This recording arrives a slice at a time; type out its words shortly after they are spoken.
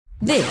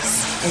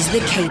This is The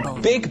Cable.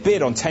 Big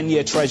bid on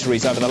 10-year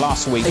treasuries over the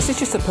last week. Is this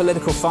just a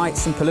political fight,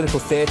 some political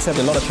theatre?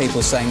 A lot of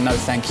people saying, no,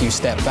 thank you,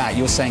 step back.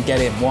 You're saying, get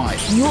in, why?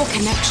 Your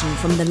connection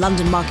from the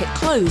London market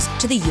close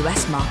to the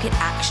US market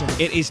action.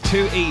 It is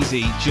too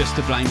easy just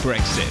to blame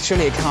Brexit.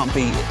 Surely it can't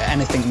be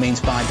anything means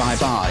buy.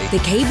 The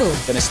Cable.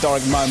 An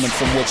historic moment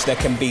from which there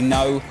can be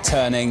no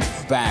turning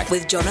back.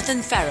 With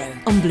Jonathan Ferro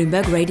on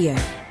Bloomberg Radio.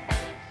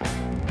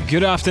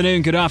 Good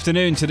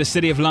afternoon to the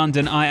City of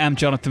London. I am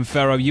Jonathan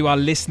Ferro. You are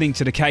listening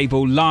to The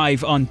Cable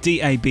live on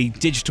DAB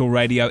Digital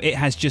Radio. It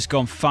has just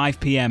gone 5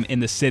 p.m.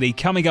 in the city.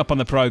 Coming up on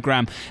the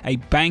programme, a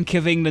Bank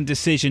of England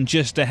decision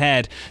just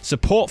ahead,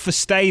 support for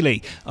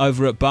Staley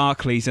over at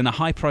Barclays, and a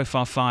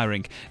high-profile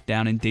firing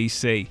down in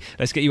DC.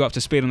 Let's get you up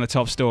to speed on the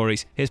top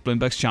stories. Here's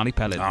Bloomberg's Charlie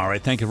Pellin. All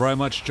right, thank you very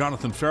much,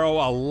 Jonathan Ferro.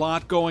 A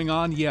lot going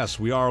on. Yes,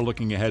 we are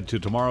looking ahead to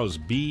tomorrow's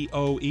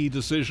BOE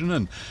decision,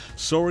 and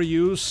so are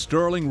you.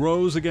 Sterling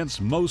rose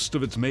against most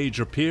of its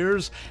major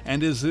peers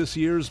and is this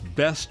year's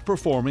best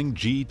performing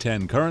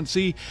G10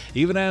 currency,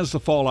 even as the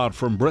fallout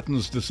from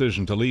Britain's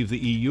decision to leave the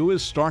EU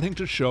is starting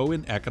to show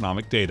in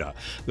economic data.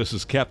 This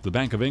has kept the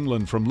Bank of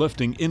England from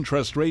lifting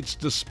interest rates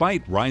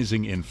despite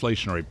rising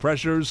inflationary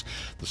pressures.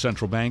 The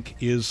central bank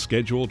is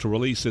scheduled to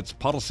release its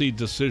policy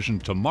decision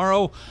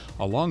tomorrow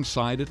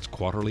alongside its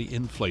quarterly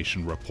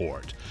inflation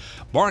report.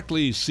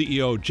 Barclays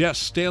CEO James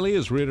Staley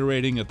is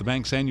reiterating at the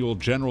bank's annual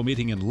general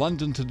meeting in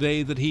London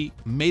today that he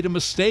made a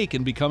mistake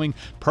in becoming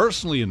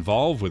personally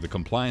involved with the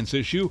compliance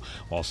issue,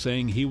 while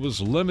saying he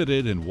was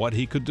limited in what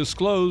he could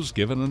disclose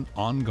given an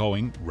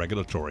ongoing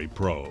regulatory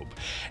probe.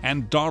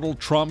 And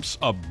Donald Trump's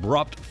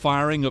abrupt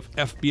firing of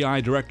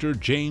FBI Director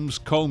James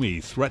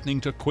Comey,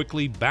 threatening to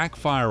quickly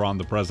backfire on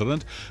the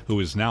president, who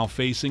is now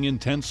facing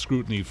intense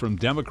scrutiny from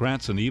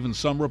Democrats and even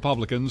some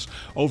Republicans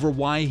over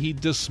why he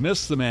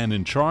dismissed the man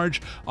in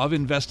charge of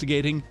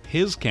investigating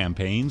his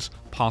campaign's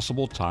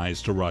possible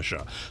ties to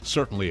Russia.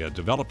 Certainly a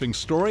developing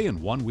story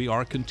and one we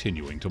are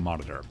continuing to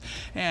monitor.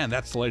 And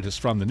that's the latest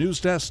from the news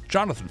desk.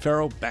 Jonathan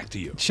Ferro, back to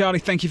you. Charlie,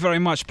 thank you very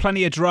much.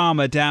 Plenty of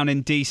drama down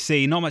in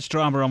DC. Not much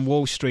drama on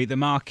Wall Street. The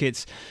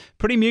market's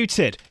pretty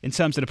muted in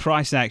terms of the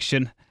price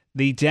action.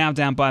 The Dow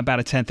down by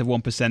about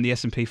 0.1%. The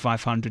S&P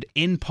 500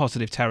 in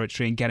positive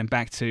territory and getting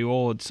back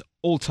to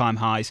all-time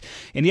highs.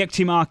 In the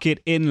equity market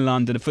in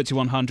London, the FTSE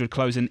 100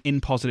 closing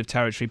in positive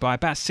territory by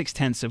about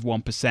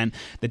 0.6%.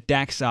 The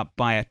DAX up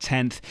by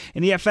 0.1%.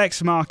 In the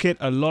FX market,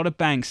 a lot of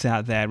banks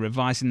out there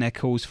revising their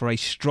calls for a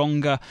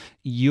stronger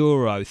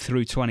euro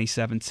through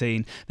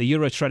 2017. The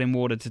euro treading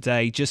water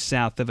today just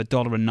south of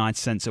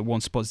 $1.09 at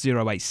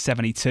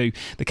 1.0872.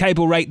 The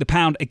cable rate, the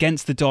pound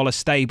against the dollar,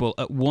 stable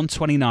at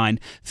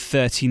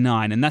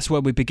 129.39. And that's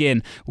where we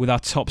begin with our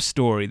top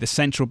story. The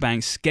central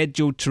bank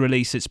scheduled to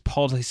release its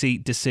policy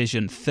decision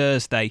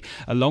Thursday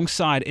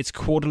alongside its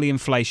quarterly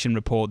inflation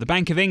report. The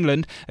Bank of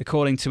England,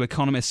 according to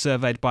economists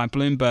surveyed by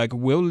Bloomberg,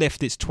 will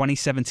lift its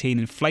 2017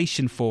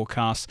 inflation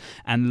forecast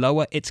and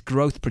lower its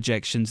growth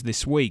projections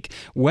this week.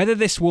 Whether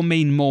this will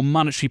mean more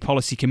monetary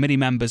policy committee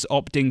members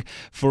opting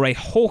for a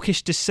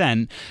hawkish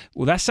dissent,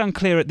 well, that's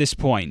unclear at this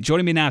point.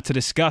 Joining me now to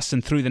discuss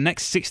and through the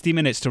next 60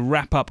 minutes to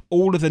wrap up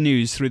all of the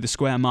news through the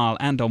square mile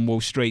and on Wall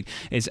Street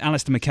is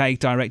Alastair McCaig,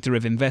 Director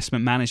of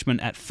Investment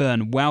Management at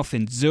Fern Wealth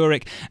in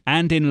Zurich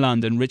and in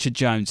London, Richard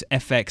Jones,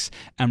 FX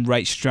and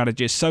Rates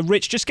Strategist. So,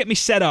 Rich, just get me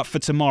set up for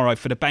tomorrow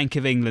for the Bank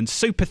of England.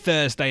 Super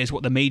Thursday is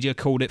what the media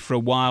called it for a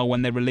while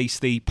when they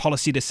released the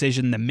policy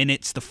decision, the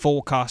minutes, the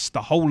forecast,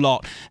 the whole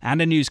lot,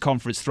 and a news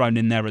conference thrown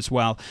in there as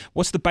well.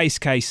 What's the base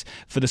case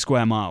for the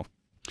square mile?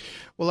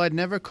 Well, I'd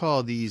never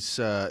call these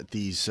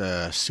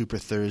Super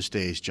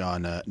Thursdays,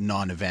 John, a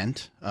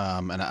non-event,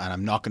 and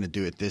I'm not going to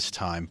do it this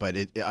time. But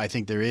I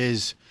think there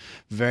is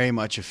very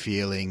much a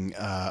feeling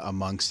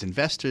amongst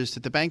investors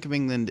that the Bank of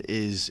England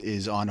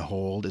is on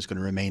hold, is going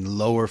to remain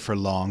lower for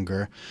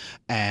longer.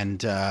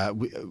 And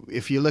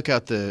if you look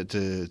at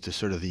the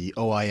sort of the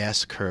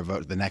OIS curve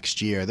out the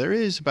next year, there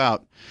is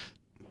about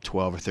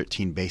 12 or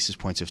 13 basis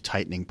points of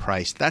tightening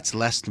price. That's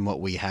less than what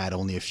we had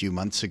only a few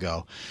months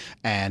ago.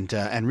 And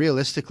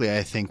realistically,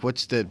 I think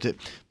what's the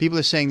people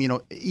are saying,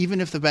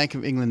 even if the Bank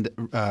of England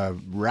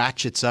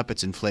ratchets up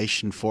its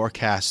inflation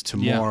forecast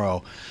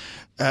tomorrow,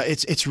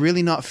 it's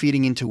really not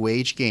feeding into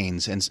wage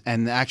gains,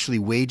 and actually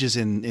wages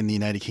in the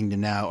United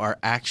Kingdom now are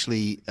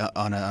actually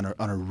on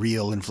a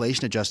real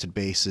inflation adjusted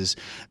basis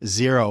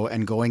zero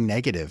and going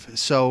negative.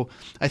 So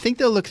I think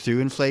they'll look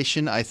through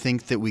inflation. I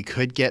think that we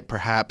could get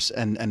perhaps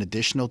an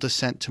additional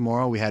dissent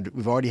tomorrow.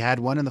 We've already had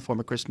one in the form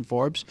of Kristen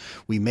Forbes.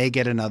 We may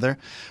get another,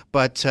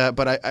 but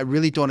I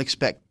really don't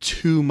expect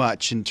too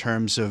much in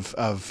terms of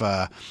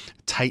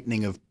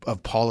tightening of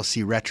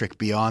policy rhetoric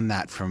beyond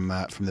that from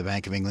the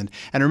Bank of England.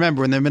 And remember,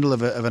 we're in the middle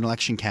of an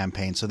election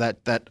campaign, so that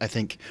I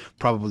think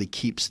probably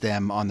keeps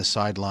them on the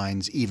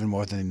sidelines even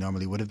more than they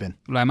normally would have been.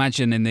 Well, I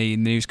imagine in the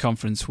news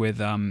conference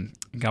with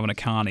Governor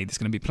Carney. There's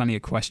going to be plenty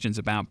of questions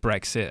about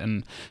Brexit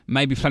and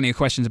maybe plenty of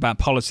questions about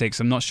politics.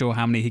 I'm not sure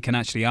how many he can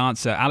actually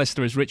answer.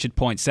 Alastair, as Richard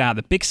points out,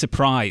 the big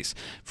surprise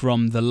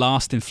from the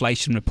last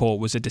inflation report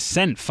was a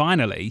dissent,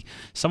 finally.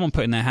 Someone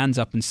putting their hands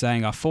up and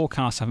saying our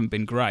forecasts haven't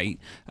been great.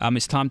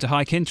 It's time to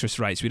hike interest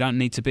rates. We don't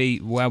need to be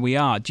where we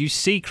are. Do you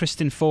see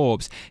Kristen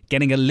Forbes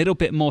getting a little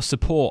bit more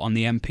support on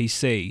the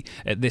MPC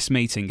at this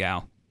meeting,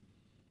 Gal?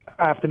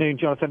 Afternoon,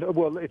 Jonathan.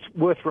 Well, it's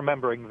worth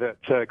remembering that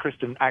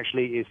Kristen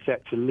actually is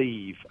set to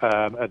leave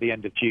at the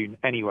end of June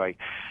anyway.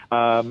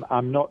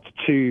 I'm not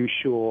too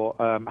sure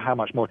how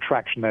much more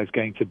traction there's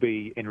going to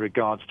be in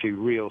regards to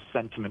real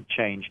sentiment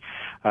change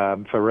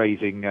for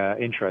raising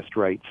interest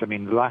rates. I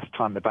mean, the last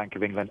time the Bank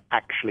of England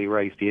actually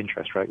raised the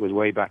interest rate was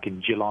way back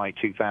in July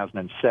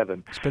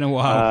 2007. It's been a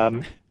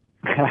while.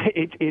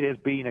 It has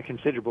been a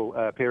considerable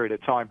period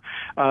of time.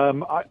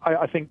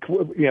 I think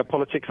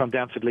politics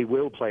undoubtedly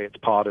will play its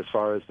part as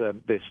far as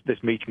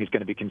this meeting is going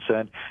to be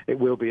concerned. It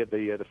will be at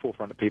the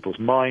forefront of people's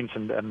minds,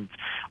 and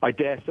I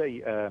dare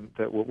say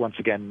that once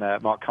again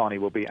Mark Carney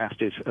will be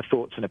asked his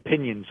thoughts and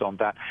opinions on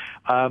that.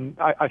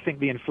 I think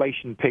the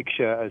inflation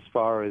picture as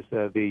far as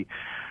the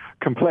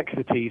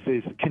complexities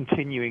is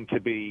continuing to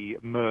be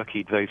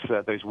murkied,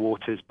 those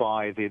waters,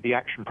 by the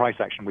price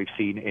action we've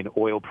seen in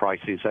oil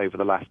prices over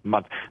the last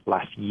month,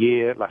 last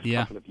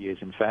couple of years,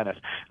 in fairness.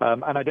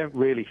 And I don't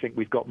really think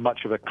we've got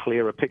much of a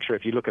clearer picture.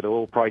 If you look at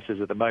oil prices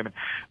at the moment,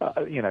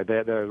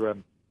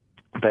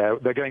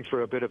 they're going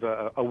through a bit of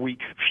a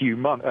weeks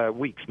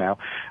now,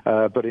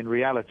 but in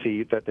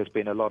reality, that there's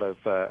been a lot of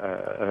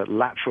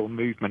lateral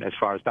movement as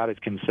far as that is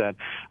concerned.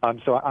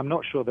 So I'm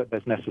not sure that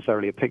there's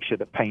necessarily a picture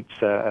that paints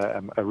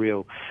a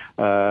real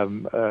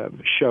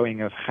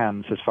showing of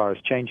hands as far as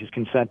change is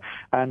concerned.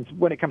 And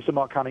when it comes to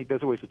Mark Carney,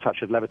 there's always a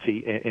touch of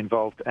levity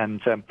involved,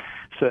 and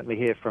certainly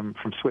here from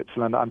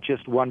Switzerland, I'm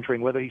just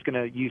wondering whether he's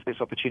going to use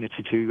this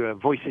opportunity to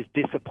voice his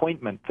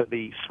disappointment that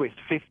the Swiss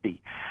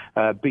 50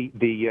 beat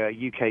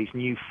the UK's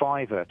new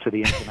fiver to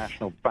the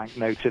International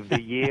Banknote of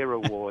the Year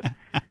award.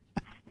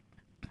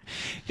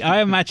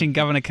 I imagine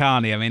Governor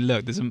Carney, I mean,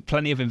 look, there's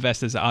plenty of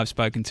investors that I've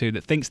spoken to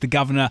that thinks the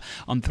governor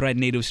on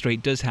Threadneedle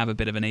Street does have a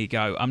bit of an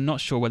ego. I'm not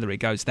sure whether it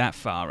goes that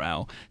far,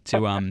 Al, to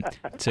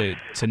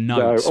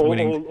notes.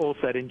 All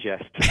said in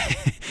jest.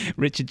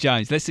 Richard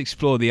Jones, let's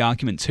explore the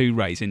argument to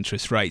raise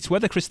interest rates.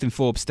 Whether Kristen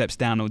Forbes steps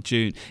down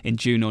in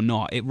June or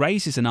not, it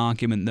raises an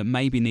argument that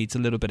maybe needs a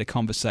little bit of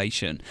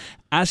conversation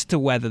as to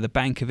whether the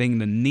Bank of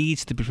England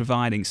needs to be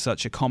providing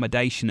such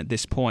accommodation at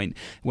this point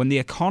when the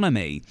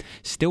economy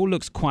still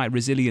looks quite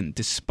resilient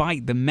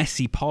despite the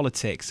messy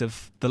politics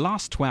of the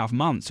last 12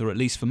 months, or at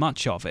least for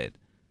much of it.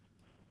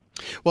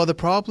 Well, the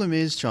problem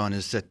is, John,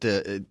 is that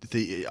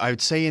I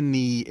would say in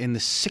the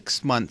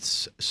 6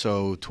 months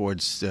so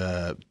towards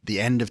the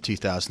end of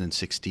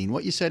 2016,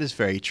 what you said is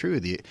very true.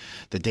 The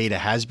data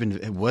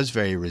was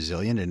very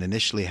resilient and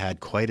initially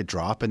had quite a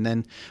drop and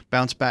then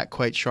bounced back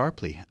quite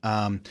sharply.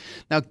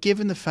 Now,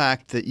 given the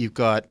fact that you've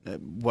got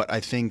what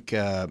I think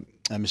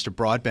Mr.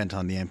 Broadbent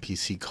on the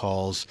MPC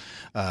calls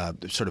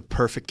sort of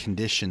perfect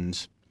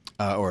conditions,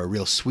 or a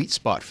real sweet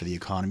spot for the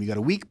economy. You've got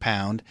a weak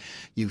pound,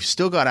 you've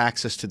still got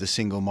access to the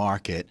single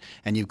market,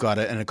 and you've got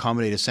an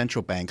accommodative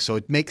central bank. So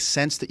it makes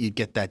sense that you'd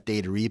get that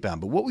data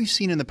rebound. But what we've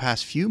seen in the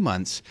past few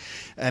months,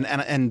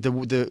 and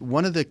the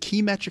one of the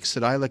key metrics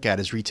that I look at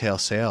is retail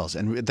sales,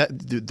 and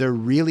they're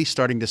really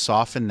starting to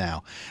soften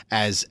now,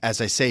 as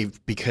I say,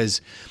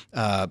 because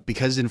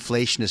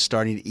inflation is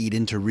starting to eat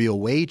into real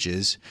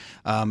wages.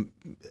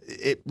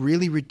 It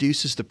really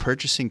reduces the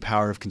purchasing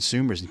power of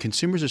consumers, and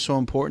consumers are so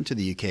important to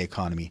the UK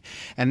economy.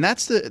 And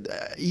that's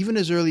even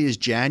as early as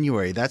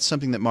January, that's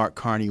something that Mark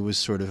Carney was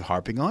sort of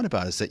harping on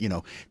about, is that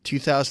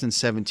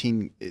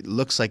 2017 it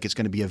looks like it's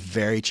going to be a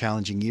very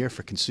challenging year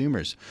for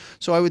consumers.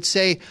 So I would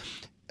say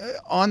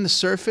on the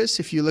surface,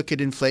 if you look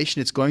at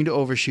inflation, it's going to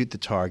overshoot the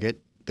target.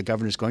 The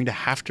governor's going to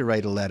have to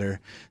write a letter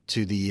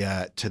to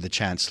the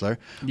chancellor.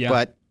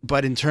 Yeah.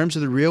 But in terms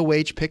of the real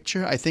wage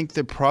picture, I think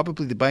that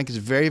probably the bank is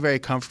very, very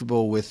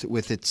comfortable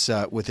with its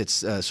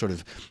sort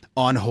of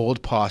on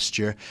hold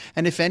posture.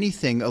 And if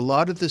anything, a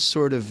lot of the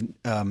sort of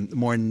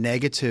more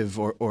negative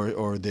or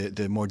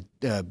the more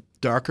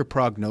darker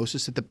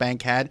prognosis that the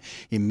bank had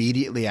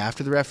immediately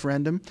after the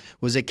referendum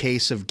was a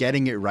case of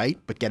getting it right,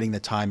 but getting the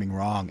timing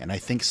wrong. And I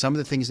think some of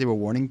the things they were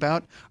warning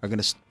about are going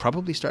to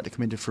probably start to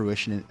come into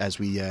fruition as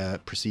we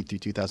proceed through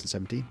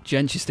 2017.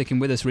 Gents, you're sticking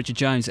with us. Richard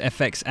Jones,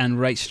 FX and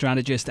Rates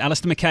Strategist.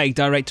 Alastair McCaig,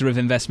 Director of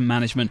Investment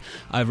Management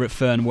over at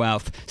Fern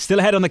Wealth. Still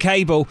ahead on the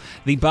cable,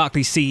 the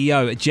Barclays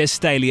CEO James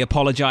Staley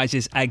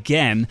apologises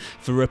again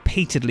for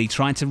repeatedly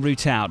trying to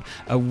root out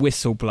a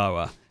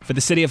whistleblower. For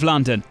the City of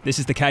London, this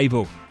is the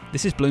cable.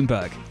 This is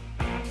Bloomberg.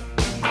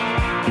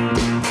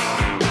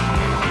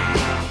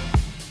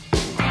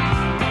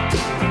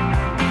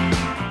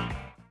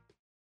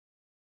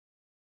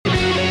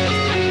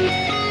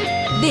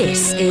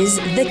 This is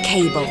The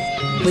Cable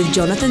with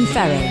Jonathan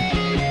Ferro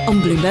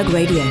on Bloomberg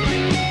Radio.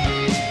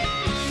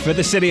 For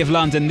the City of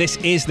London, this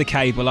is The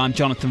Cable. I'm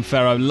Jonathan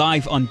Ferro,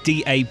 live on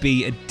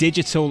DAB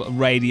Digital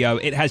Radio.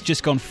 It has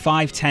just gone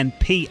 5:10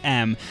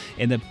 p.m.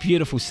 in the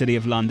beautiful City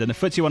of London. The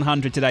FTSE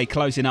 100 today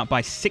closing up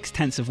by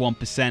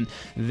 0.6%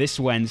 this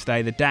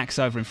Wednesday. The DAX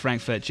over in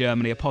Frankfurt,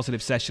 Germany, a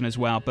positive session as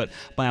well, but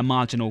by a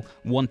marginal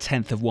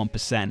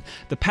 0.1%.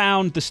 The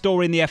pound, the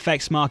story in the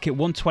FX market,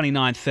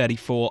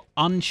 129.34,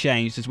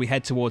 unchanged as we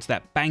head towards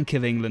that Bank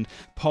of England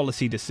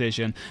policy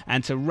decision.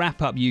 And to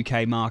wrap up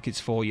UK markets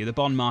for you, the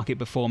bond market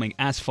performing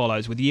as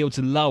follows, with yields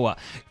lower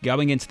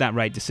going into that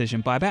rate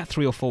decision by about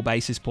 3 or 4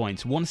 basis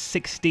points.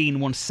 116,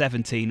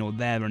 117 or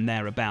there and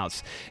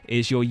thereabouts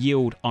is your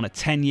yield on a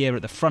 10-year,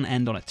 at the front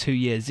end on a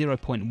 2-year,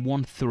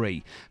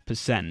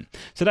 0.13%.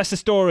 So that's the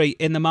story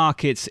in the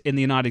markets in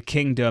the United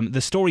Kingdom.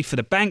 The story for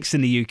the banks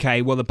in the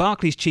UK, well, the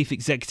Barclays Chief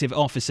Executive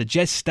Officer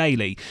James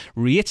Staley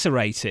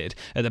reiterated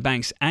at the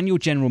bank's annual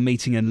general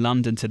meeting in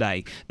London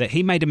today that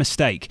he made a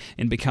mistake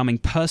in becoming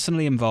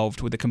personally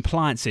involved with the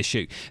compliance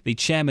issue. The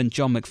chairman,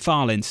 John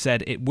McFarlane,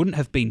 said it wouldn't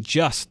have been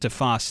just to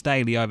fire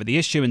Staley over the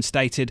issue and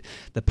stated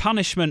the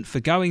punishment for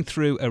going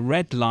through a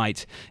red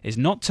light is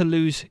not to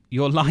lose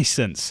your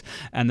licence,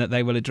 and that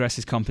they will address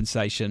his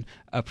compensation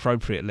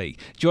appropriately.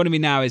 Joining me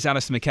now is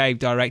Alastair McCaig,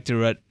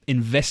 Director at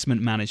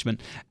Investment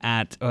Management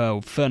at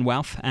Fern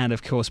Wealth, and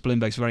of course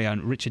Bloomberg's very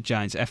own Richard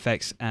Jones,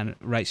 FX and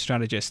Rates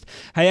Strategist.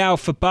 Hey Al,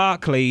 for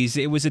Barclays,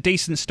 it was a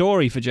decent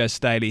story for James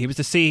Staley. He was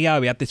the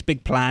CEO, he had this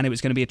big plan, it was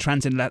going to be a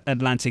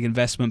transatlantic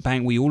investment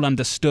bank. We all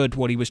understood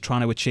what he was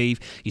trying to achieve.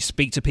 You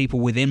speak to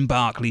people within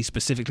Barclays,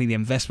 specifically the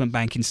investment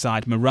banking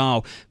side,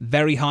 morale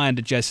very high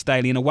under James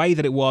Staley, in a way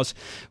that it was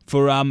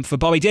for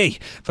Bobby D,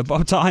 for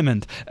Bob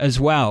Diamond as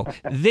well.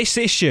 This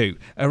issue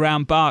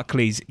around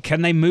Barclays,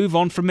 can they move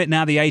on from it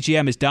now the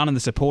AGM is done and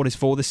the support is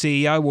for the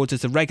CEO, or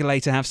does the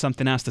regulator have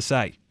something else to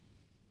say?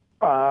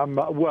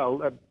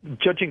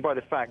 Judging by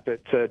the fact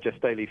that James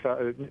Staley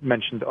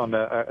mentioned on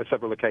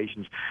several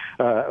occasions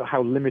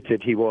how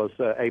limited he was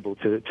able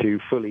to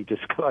fully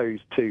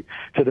disclose to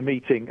the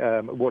meeting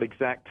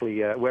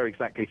where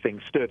exactly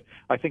things stood,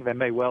 I think there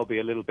may well be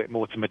a little bit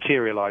more to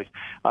materialise.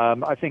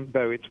 I think,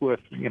 though, it's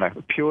worth,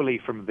 purely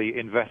from the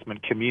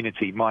investment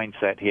community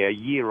mindset here,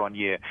 year on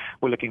year,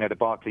 we're looking at a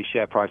Barclays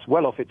share price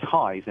well off its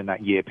highs in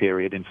that year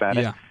period, in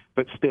fairness. Yeah.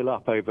 But still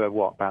up over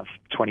about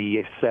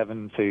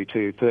 27 to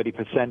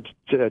 30%,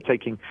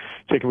 taking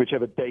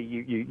whichever day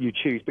you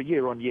choose. But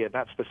year on year,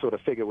 that's the sort of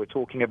figure we're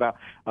talking about.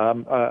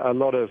 A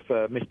lot of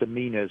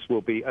misdemeanors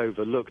will be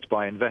overlooked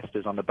by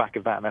investors on the back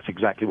of that, and that's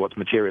exactly what's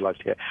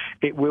materialised here.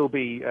 It will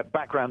be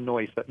background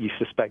noise that you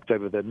suspect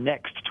over the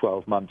next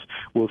 12 months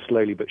will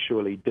slowly but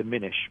surely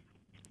diminish.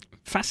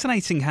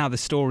 Fascinating how the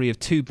story of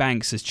two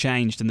banks has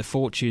changed and the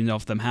fortune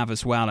of them have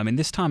as well. I mean,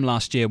 this time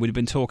last year, we'd have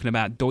been talking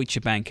about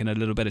Deutsche Bank in a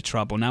little bit of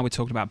trouble. Now we're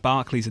talking about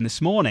Barclays. And this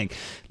morning,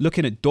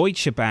 looking at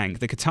Deutsche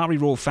Bank, the Qatari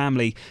royal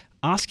family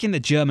asking the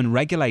German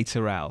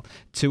regulator, Al,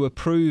 to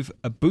approve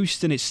a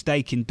boost in its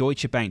stake in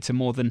Deutsche Bank to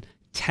more than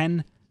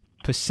 10%.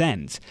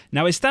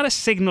 Now, is that a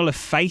signal of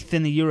faith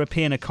in the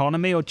European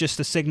economy, or just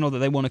a signal that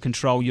they want to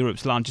control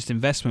Europe's largest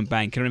investment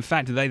bank? Or in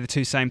fact, are they the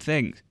two same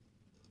things?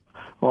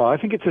 Well, I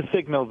think it's a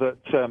signal that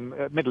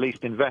Middle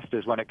East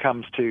investors, when it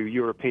comes to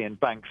European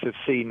banks, have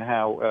seen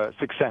how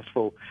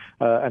successful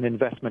an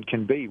investment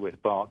can be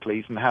with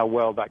Barclays and how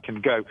well that can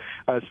go.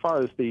 As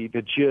far as the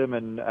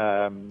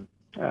German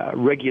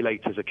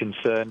regulators are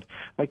concerned,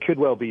 they could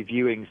well be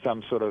viewing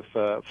some sort of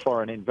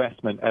foreign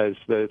investment as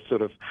the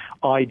sort of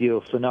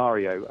ideal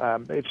scenario.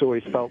 It's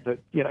always felt that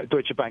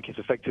Deutsche Bank is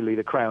effectively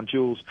the crown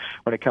jewels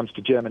when it comes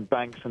to German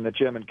banks, and the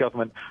German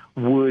government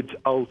would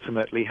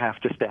ultimately have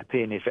to step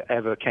in if it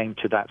ever came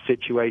to that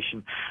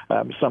situation.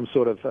 Some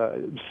sort of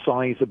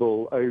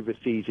sizable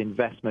overseas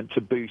investment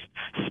to boost,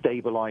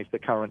 stabilise the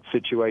current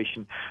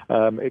situation.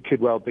 It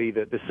could well be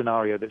that the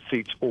scenario that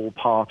suits all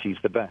parties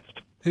the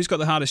best. Who's got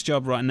the hardest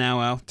job right now,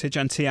 Al?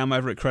 Tidjane Thiam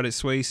over at Credit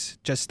Suisse,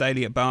 James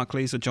Staley at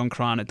Barclays, or John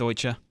Cryan at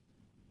Deutsche?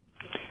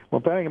 Well,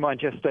 bearing in mind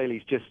James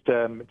Staley's just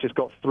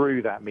got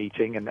through that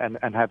meeting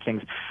and had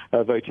things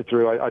voted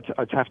through,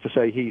 I'd have to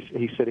say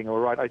he's sitting all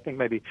right. I think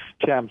maybe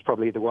Thiam's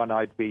probably the one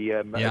I'd be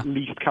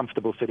least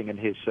comfortable sitting in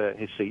his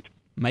seat.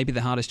 Maybe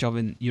the hardest job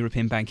in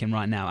European banking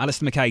right now.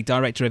 Alastair McCaig,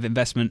 Director of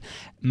Investment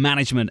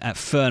Management at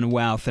Fern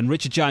Wealth, and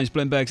Richard Jones,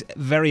 Bloomberg's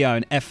very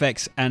own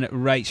FX and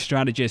Rate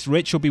Strategist.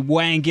 Rich will be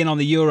weighing in on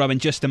the euro in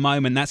just a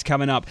moment. That's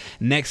coming up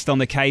next on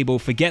The Cable.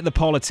 Forget the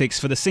politics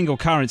for the single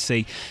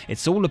currency.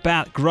 It's all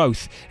about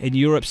growth in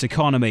Europe's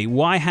economy.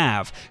 Why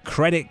have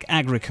Crédit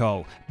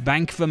Agricole,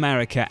 Bank of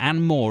America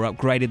and more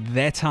upgraded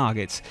their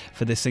targets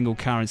for the single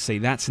currency?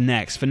 That's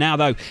next. For now,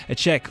 though, a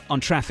check on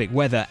traffic,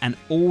 weather and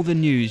all the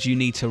news you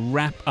need to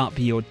wrap up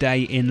your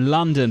day in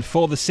London.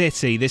 For the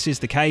city, this is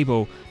The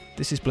Cable.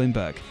 This is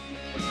Bloomberg.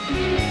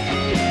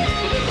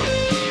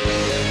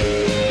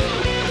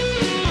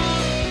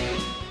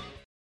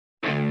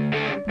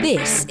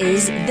 This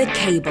is The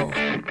Cable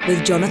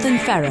with Jonathan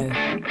Ferro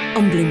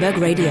on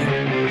Bloomberg Radio.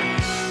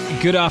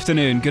 Good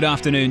afternoon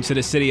to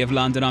the City of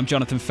London. I'm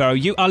Jonathan Ferro.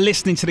 You are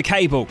listening to The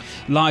Cable,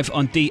 live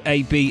on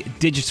DAB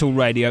Digital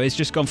Radio. It's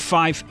just gone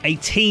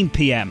 5:18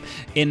 p.m.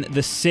 in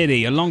the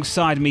city.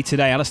 Alongside me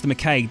today, Alastair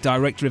McCaig,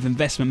 Director of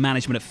Investment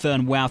Management at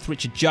Fern,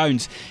 Richard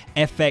Jones,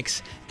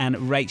 FX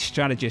and Rates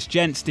Strategist.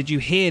 Gents, did you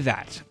hear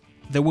that?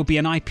 There will be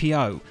an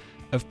IPO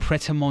of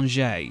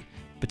Pret-a-Manger,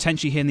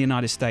 potentially here in the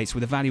United States,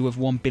 with a value of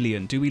 $1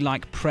 billion. Do we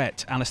like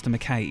Pret, Alastair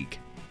McCaig?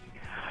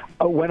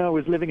 When I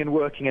was living and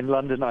working in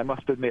London, I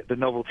must admit the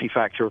novelty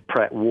factor of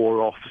Pret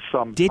wore off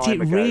some time ago. Did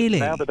it really?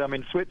 Now that I'm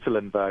in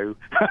Switzerland, though,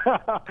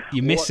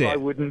 you miss what it. I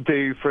wouldn't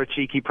do for a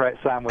cheeky Pret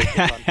sandwich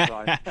at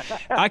lunchtime.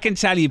 I can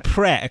tell you,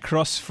 Pret,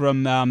 across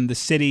from the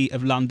City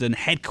of London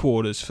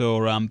headquarters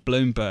for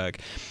Bloomberg,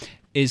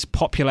 is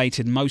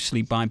populated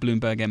mostly by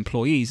Bloomberg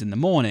employees in the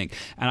morning.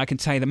 And I can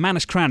tell you the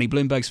Manus Cranny,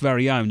 Bloomberg's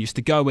very own, used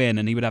to go in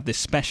and he would have this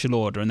special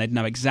order and they'd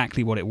know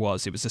exactly what it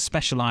was. It was a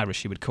special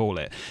Irish, he would call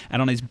it.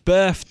 And on his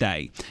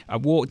birthday, I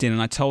walked in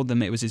and I told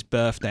them it was his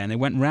birthday, and they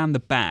went round the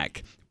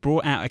back,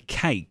 brought out a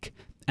cake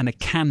and a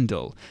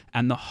candle,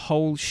 and the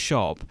whole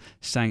shop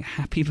sang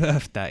happy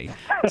birthday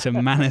to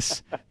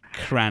Manus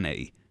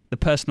Cranny. The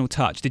personal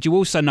touch. Did you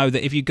also know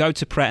that if you go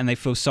to Pret and they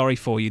feel sorry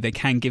for you, they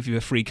can give you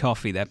a free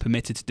coffee? They're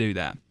permitted to do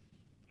that.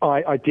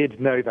 I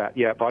did know that,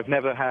 yeah, but I've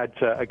never had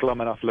a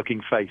glum enough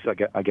looking face,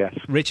 I guess.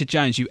 Richard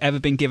Jones, you ever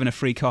been given a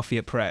free coffee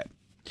at Pret?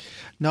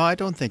 No, I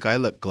don't think I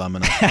look glum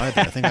enough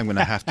either. I think I'm going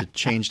to have to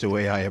change the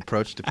way I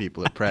approach the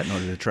people at Pret in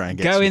order to try and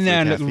get Go some in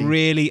there and caffeine. look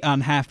really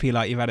unhappy,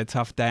 like you've had a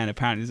tough day, and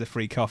apparently there's a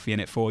free coffee in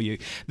it for you.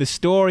 The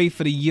story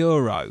for the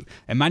Euro.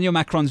 Emmanuel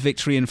Macron's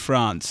victory in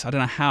France. I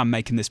don't know how I'm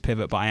making this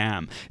pivot, but I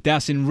am.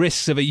 Dousing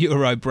risks of a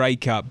Euro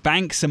breakup.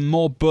 Banks are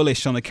more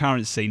bullish on the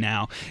currency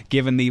now,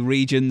 given the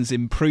region's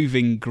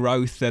improving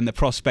growth and the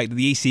prospect that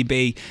the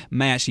ECB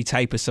may actually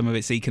taper some of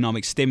its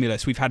economic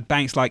stimulus. We've had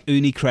banks like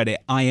UniCredit,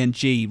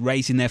 ING,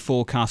 raising their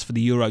forecast for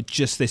the Euro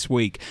just this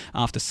week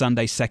after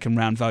Sunday's second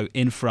round vote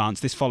in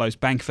France. This follows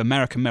Bank of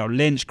America, Merrill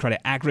Lynch, Crédit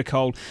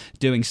Agricole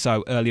doing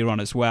so earlier on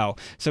as well.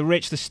 So,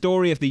 Rich, the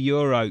story of the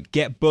Euro,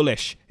 get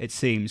bullish, it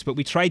seems, but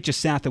we trade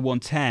just south of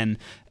 110.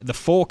 The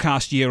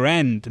forecast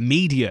year-end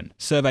median,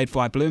 surveyed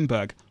by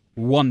Bloomberg,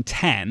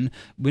 110.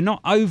 We're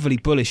not overly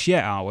bullish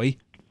yet, are we?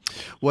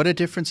 What a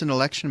difference an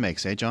election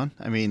makes, eh, John?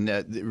 I mean,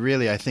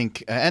 really, I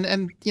think,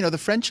 and you know, the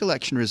French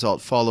election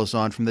result follows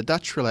on from the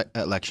Dutch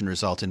election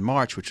result in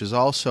March, which was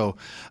also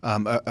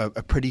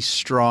a pretty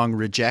strong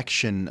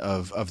rejection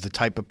of the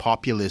type of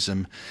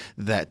populism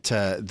that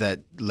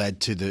led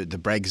to the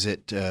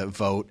Brexit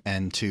vote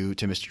and to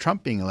Mr.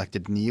 Trump being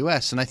elected in the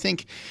U.S. And I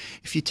think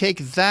if you take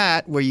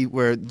that,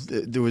 where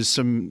there was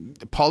some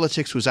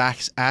politics was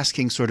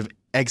asking sort of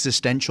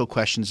existential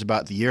questions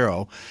about the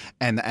euro,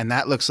 and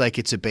that looks like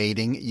it's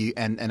abating.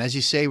 And as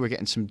you say, we're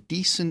getting some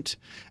decent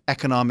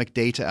economic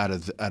data out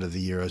of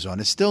the eurozone.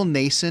 It's still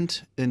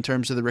nascent in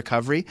terms of the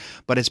recovery,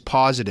 but it's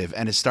positive,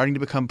 and it's starting to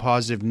become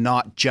positive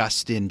not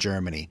just in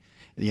Germany.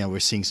 You know, we're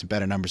seeing some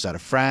better numbers out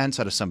of France,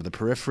 out of some of the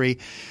periphery.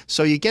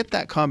 So you get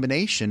that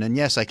combination. And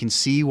yes, I can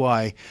see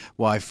why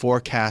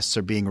forecasts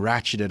are being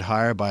ratcheted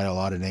higher by a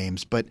lot of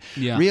names. But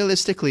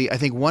realistically, I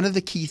think one of the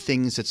key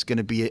things that's going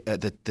to be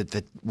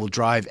that will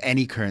drive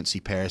any currency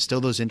pair is still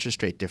those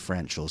interest rate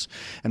differentials.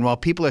 And while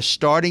people are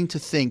starting to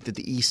think that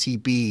the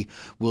ECB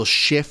will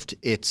shift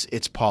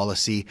its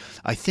policy,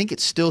 I think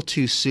it's still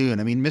too soon.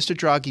 I mean, Mr.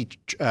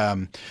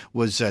 Draghi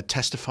was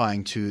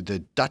testifying to the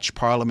Dutch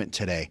Parliament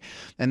today.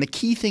 And the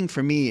key thing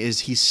for me is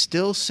he's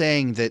still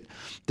saying that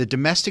the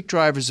domestic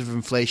drivers of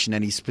inflation,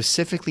 and he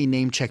specifically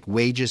name-checked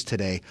wages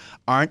today,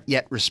 aren't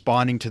yet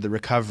responding to the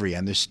recovery,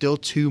 and there's still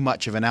too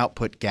much of an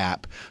output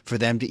gap for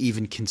them to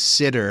even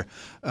consider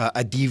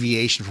a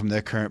deviation from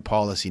their current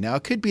policy. Now,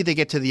 it could be they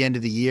get to the end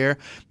of the year,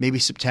 maybe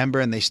September,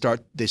 and they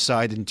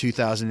decide in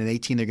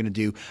 2018 they're going to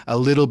do a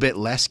little bit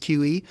less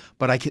QE,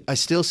 but I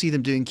still see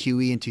them doing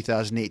QE in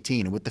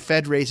 2018. And with the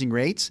Fed raising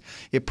rates,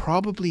 it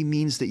probably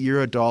means that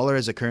euro-dollar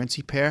as a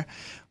currency pair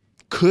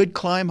could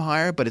climb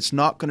higher, but it's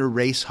not going to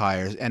race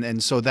higher.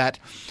 And so that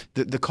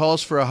the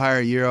calls for a higher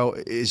euro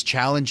is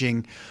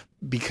challenging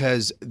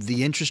because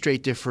the interest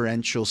rate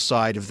differential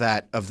side of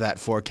that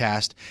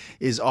forecast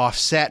is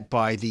offset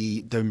by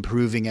the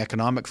improving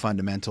economic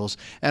fundamentals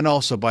and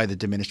also by the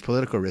diminished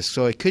political risk.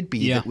 So it could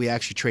be that we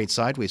actually trade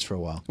sideways for a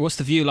while. What's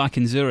the view like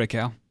in Zurich,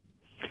 Al?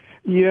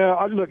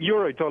 Yeah, look,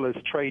 euro dollar's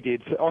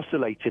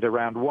oscillated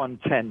around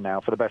 110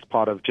 now for the best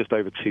part of just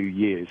over 2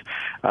 years.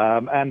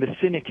 And the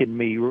cynic in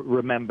me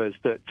remembers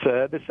that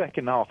the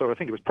second half, or I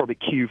think it was probably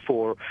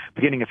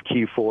beginning of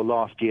Q4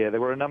 last year, there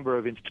were a number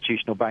of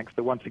institutional banks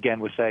that once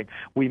again were saying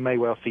we may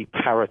well see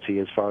parity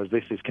as far as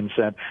this is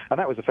concerned. And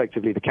that was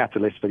effectively the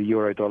catalyst for the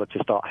euro dollar to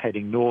start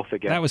heading north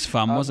again. That was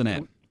fun, wasn't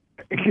it?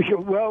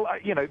 Well,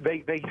 you know,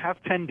 they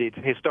have tended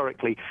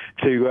historically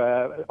to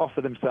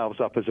offer themselves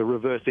up as a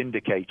reverse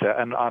indicator,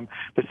 and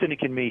the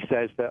cynic in me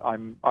says that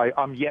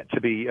I'm yet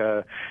to be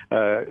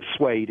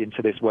swayed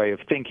into this way of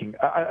thinking.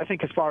 I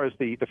think as far as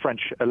the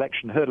French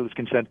election hurdle is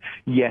concerned,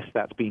 yes,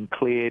 that's been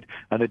cleared,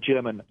 and the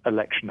German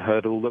election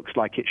hurdle looks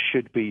like it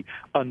should be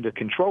under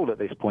control at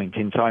this point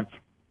in time.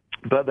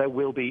 But there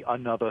will be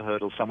another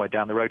hurdle somewhere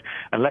down the road.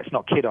 And let's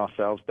not kid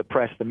ourselves, the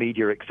press, the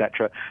media,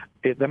 etc.,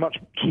 they're much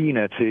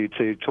keener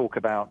to talk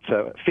about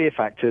fear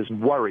factors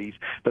and worries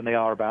than they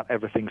are about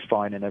everything's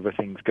fine and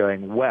everything's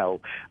going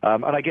well.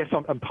 And I guess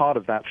and part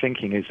of that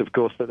thinking is, of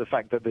course, that the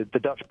fact that the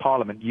Dutch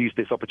Parliament used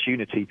this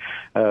opportunity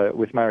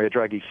with Mario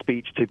Draghi's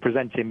speech to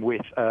present him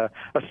with a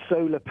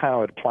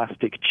solar-powered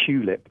plastic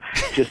tulip,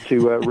 just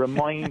to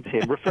remind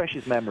him, refresh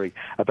his memory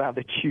about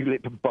the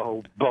tulip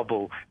bulb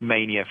bubble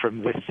mania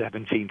from the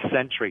 17th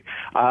century.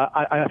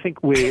 I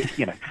think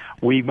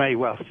we may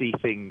well see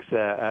things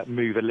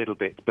move a little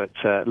bit, but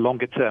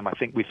longer term, I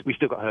think we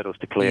still got hurdles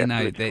to clear.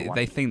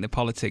 They think the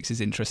politics is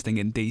interesting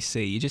in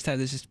DC. You just have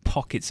there's just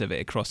pockets of it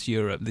across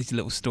Europe. These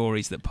little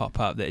stories that pop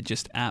up that are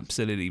just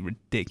absolutely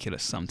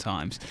ridiculous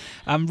sometimes.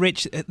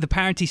 Rich, the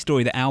parity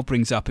story that Al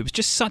brings up, it was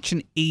just such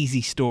an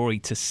easy story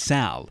to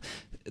sell.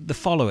 The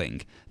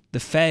following. The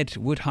Fed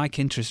would hike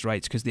interest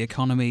rates because the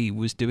economy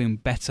was doing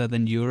better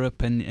than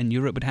Europe, and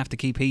Europe would have to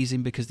keep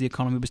easing because the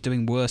economy was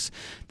doing worse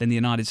than the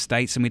United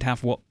States, and we'd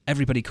have what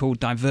everybody called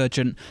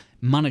divergent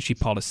monetary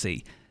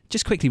policy.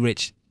 Just quickly,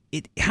 Rich,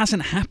 it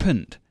hasn't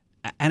happened,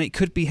 and it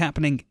could be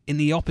happening in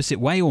the opposite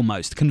way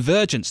almost,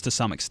 convergence to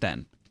some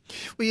extent.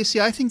 Well, you see,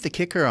 I think the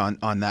kicker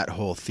on that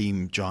whole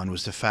theme, John,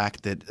 was the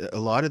fact that a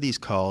lot of these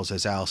calls,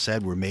 as Al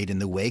said, were made in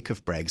the wake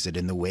of Brexit,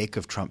 in the wake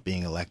of Trump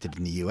being elected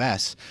in the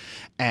U.S.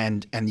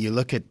 And you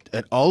look at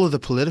all of the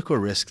political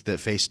risks that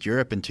faced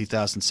Europe in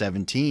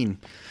 2017,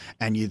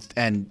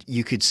 and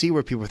you could see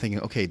where people were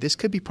thinking, okay, this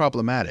could be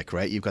problematic,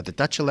 right? You've got the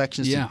Dutch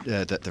elections,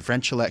 the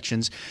French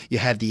elections. You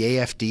had the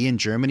AfD in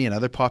Germany,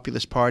 another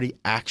populist party,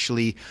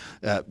 actually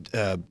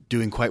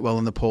doing quite well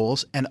in the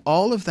polls. And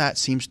all of that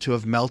seems to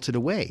have melted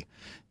away.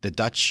 The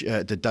Dutch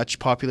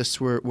populists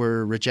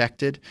were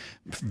rejected.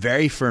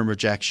 Very firm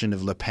rejection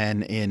of Le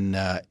Pen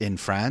in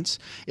France.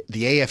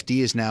 The AfD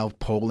is now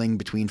polling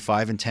between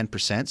 5% and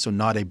 10%, so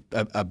not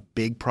a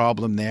big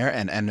problem there,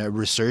 and a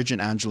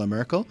resurgent Angela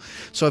Merkel.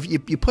 So if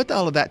you put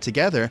all of that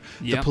together,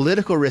 the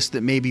political risk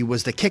that maybe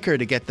was the kicker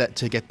to get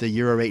the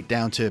euro rate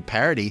down to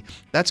parity,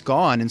 that's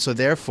gone, and so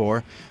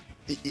therefore,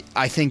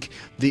 I think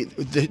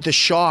the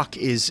shock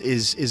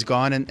is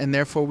gone, and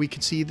therefore we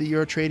could see the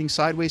euro trading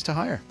sideways to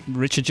higher.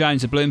 Richard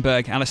Jones of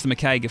Bloomberg, Alastair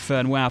McCaig of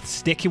Fern.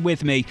 Sticking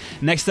with me.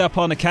 Next up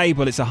on the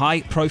cable, it's a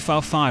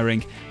high-profile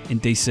firing in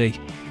DC.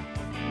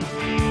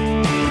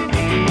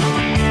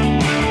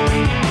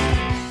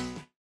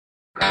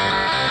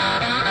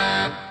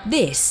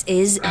 This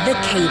is The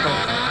Cable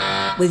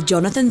with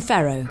Jonathan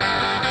Ferro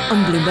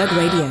on Bloomberg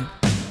Radio.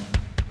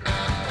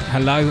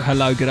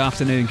 Hello, good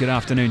afternoon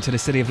to the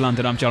City of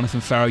London. I'm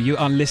Jonathan Ferro. You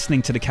are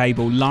listening to The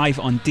Cable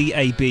live on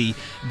DAB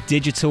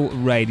Digital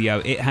Radio.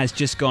 It has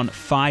just gone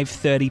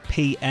 5:30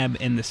 p.m.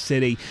 in the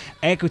city.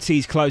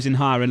 Equities closing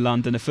higher in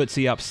London. The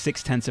FTSE up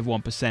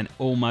 0.6%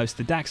 almost.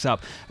 The DAX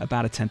up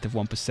about 0.1%,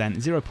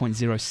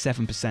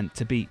 0.07%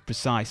 to be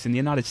precise. In the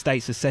United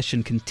States, the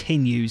session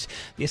continues.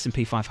 The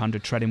S&P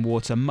 500 treading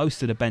water.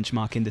 Most of the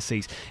benchmark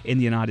indices in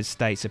the United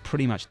States are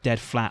pretty much dead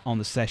flat on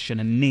the session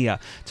and near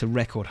to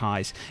record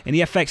highs. In the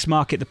FX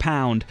market, the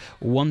pound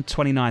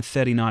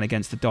 129.39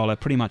 against the dollar,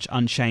 pretty much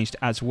unchanged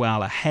as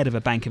well, ahead of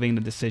a Bank of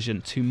England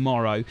decision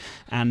tomorrow.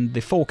 And the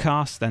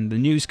forecast and the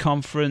news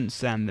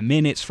conference and the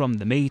minutes from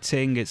the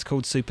meeting, it's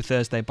called Super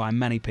Thursday by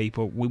many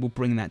people. We will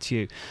bring that to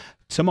you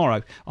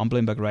tomorrow on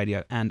Bloomberg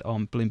Radio and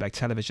on Bloomberg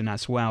Television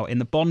as well. In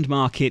the bond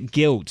market,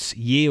 gilts,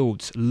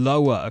 yields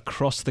lower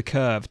across the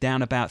curve,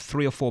 down about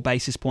 3 or 4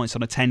 basis points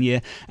on a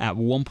 10-year at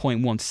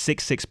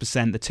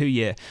 1.166%, the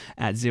 2-year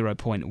at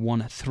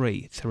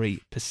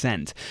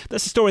 0.133%.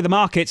 That's the story of the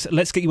markets.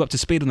 Let's get you up to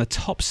speed on the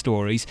top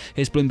stories.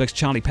 Here's Bloomberg's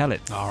Charlie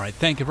Pellet. All right,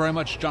 thank you very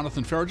much,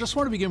 Jonathan Ferro. Just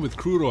want to begin with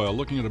crude oil,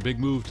 looking at a big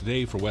move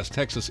today for West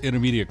Texas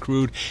Intermediate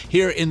crude.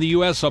 Here in the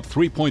U.S., up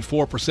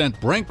 3.4%.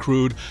 Brent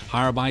crude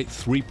higher by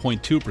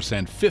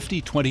 3.2%.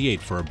 $50.28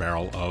 for a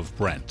barrel of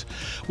Brent.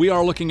 We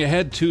are looking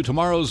ahead to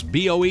tomorrow's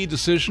BOE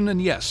decision,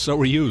 and yes,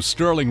 so are you.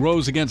 Sterling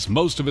rose against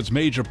most of its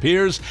major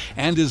peers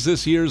and is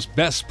this year's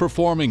best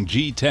performing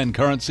G10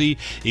 currency,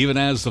 even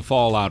as the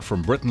fallout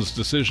from Britain's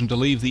decision to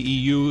leave the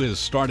EU is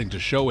starting to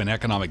show in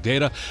economic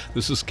data.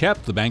 This has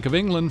kept the Bank of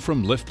England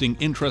from lifting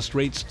interest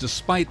rates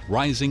despite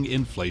rising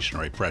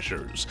inflationary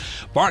pressures.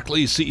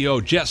 Barclays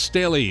CEO James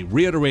Staley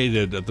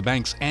reiterated at the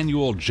bank's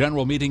annual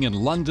general meeting in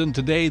London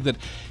today that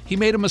he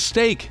made a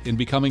mistake in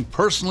becoming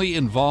personally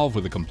involved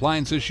with a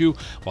compliance issue,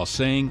 while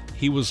saying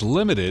he was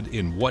limited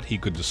in what he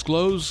could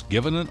disclose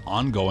given an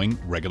ongoing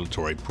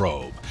regulatory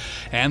probe.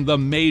 And the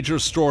major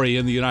story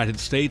in the United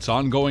States,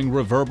 ongoing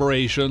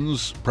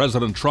reverberations.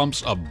 President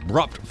Trump's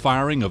abrupt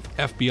firing of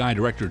FBI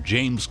Director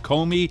James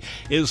Comey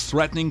is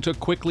threatening to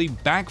quickly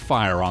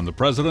backfire on the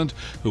president,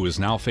 who is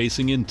now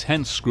facing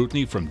intense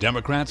scrutiny from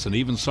Democrats and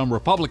even some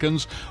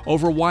Republicans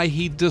over why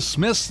he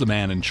dismissed the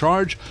man in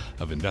charge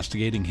of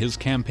investigating his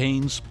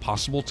campaign's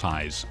possible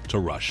ties sanctions to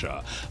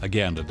Russia.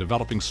 Again, a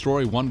developing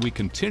story, one we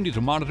continue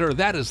to monitor.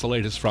 That is the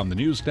latest from the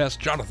news desk.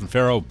 Jonathan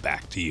Ferro,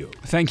 back to you.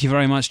 Thank you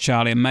very much,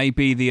 Charlie. And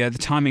maybe the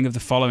timing of the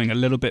following a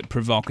little bit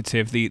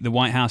provocative. The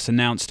White House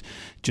announced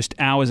just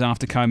hours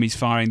after Comey's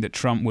firing that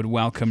Trump would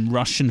welcome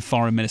Russian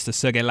Foreign Minister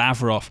Sergei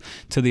Lavrov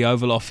to the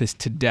Oval Office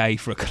today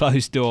for a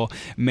closed-door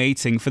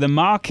meeting. For the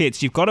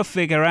markets, you've got to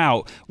figure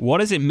out what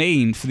does it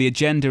mean for the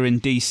agenda in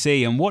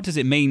D.C. and what does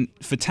it mean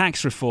for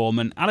tax reform.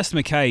 And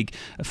Alastair McCaig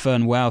of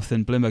Fern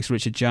and Bloomberg's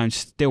Richard Jones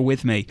still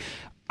with me.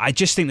 I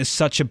just think there's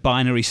such a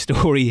binary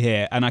story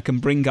here, and I can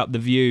bring up the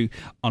view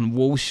on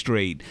Wall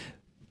Street.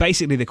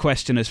 Basically, the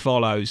question as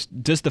follows: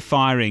 does the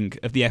firing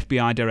of the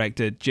FBI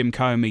Director Jim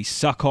Comey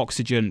suck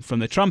oxygen from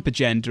the Trump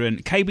agenda?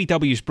 And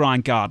KBW's Brian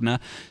Gardner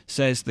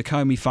says the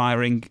Comey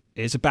firing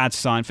is a bad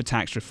sign for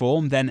tax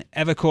reform. Then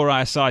Evercore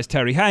ISI's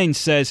Terry Haynes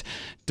says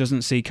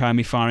doesn't see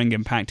Comey firing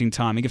impacting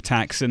timing of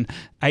tax and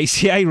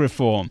ACA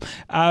reform.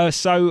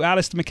 So,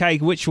 Alastair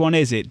McCaig, which one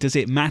is it? Does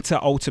it matter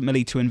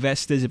ultimately to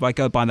investors? If I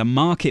go by the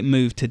market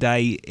move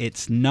today,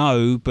 it's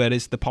no, but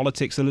is the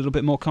politics a little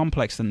bit more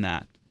complex than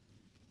that?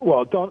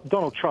 Well,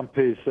 Donald Trump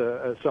is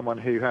someone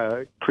who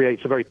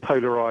creates a very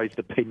polarized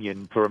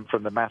opinion from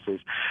the masses.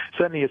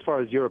 Certainly, as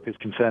far as Europe is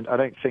concerned, I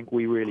don't think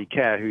we really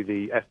care who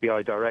the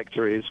FBI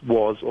director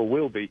was, or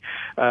will be.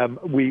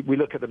 We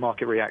look at the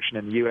market reaction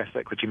in the U.S.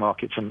 equity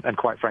markets, and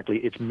quite frankly,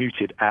 it's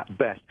muted at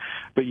best.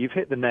 But you've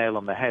hit the nail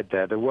on the head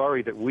there. The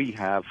worry that we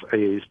have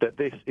is that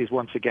this is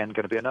once again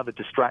going to be another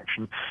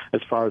distraction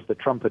as far as the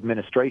Trump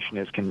administration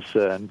is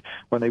concerned,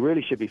 when they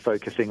really should be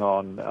focusing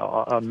on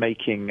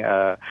making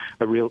a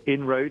real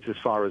inroad as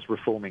far as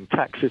reforming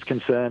tax is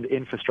concerned,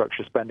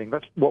 infrastructure spending.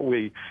 That's what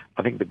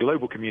I think the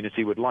global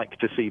community would like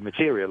to see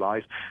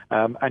materialize.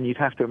 And you'd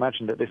have to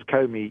imagine that this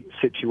Comey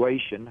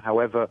situation,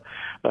 however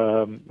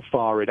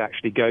far it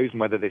actually goes, and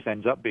whether this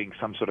ends up being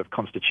some sort of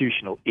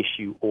constitutional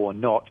issue or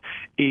not,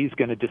 is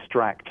going to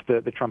distract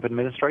the Trump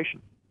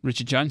administration.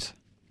 Richard Jones?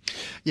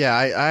 Yeah,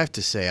 I have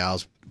to say,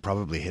 Al's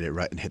probably hit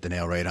the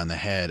nail right on the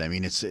head. I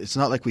mean, it's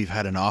not like we've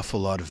had an awful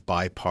lot of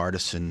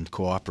bipartisan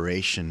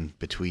cooperation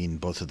between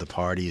both of the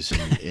parties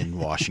in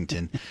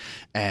Washington,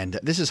 and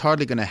this is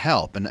hardly going to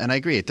help. And I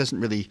agree, it doesn't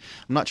really.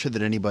 I'm not sure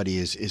that anybody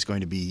is going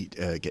to be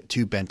get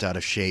too bent out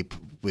of shape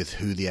with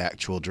who the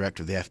actual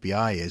director of the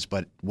FBI is,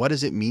 but what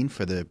does it mean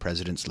for the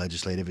president's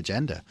legislative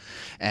agenda?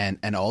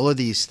 And all of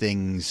these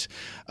things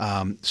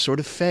sort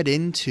of fed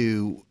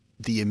into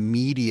the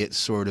immediate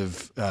sort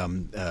of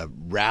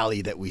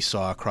rally that we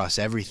saw across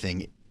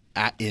everything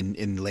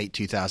in late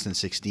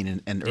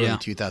 2016 and early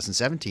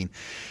 2017.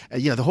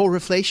 The whole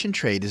reflation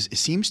trade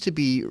seems to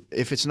be,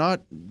 if it's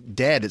not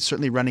dead, it's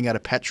certainly running out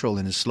of petrol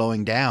and is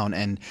slowing down.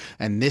 And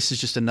this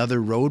is just another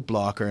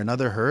roadblock or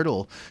another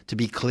hurdle to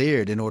be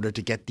cleared in order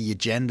to get the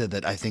agenda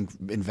that I think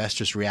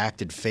investors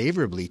reacted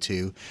favorably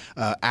to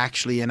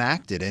actually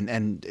enacted.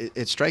 And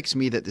it strikes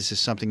me that this is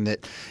something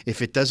that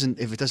if it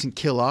doesn't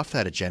kill off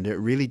that agenda, it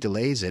really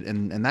delays it,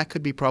 and that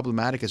could be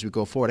problematic as we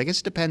go forward. I guess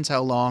it depends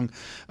how long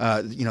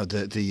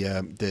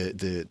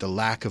the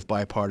lack of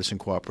bipartisan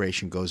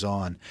cooperation goes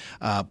on,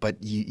 but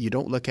you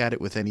don't look at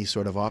it with any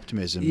sort of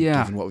optimism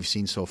given what we've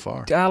seen so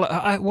far.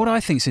 What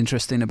I think is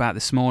interesting about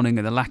this morning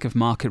and the lack of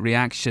market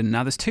reaction.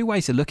 Now, there's two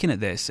ways of looking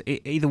at this.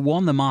 Either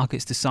one, the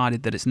market's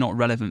decided that it's not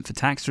relevant for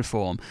tax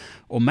reform,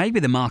 or maybe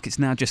the market's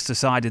now just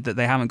decided that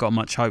they haven't got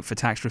much hope for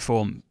tax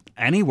reform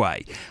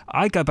anyway.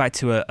 I go back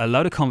to a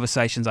load of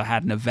conversations I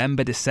had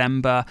November,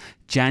 December,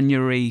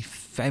 January,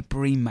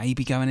 February,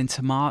 maybe going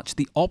into March.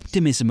 The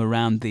optimism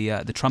around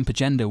the Trump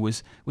agenda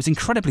was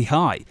incredibly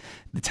high.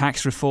 The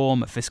tax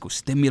reform, a fiscal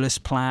stimulus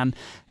plan.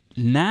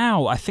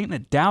 Now, I think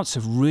that doubts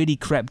have really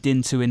crept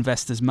into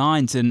investors'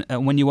 minds, and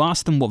when you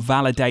ask them what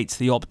validates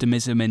the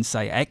optimism in,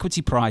 say,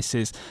 equity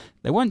prices,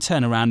 they won't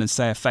turn around and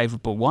say a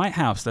favourable White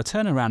House. They'll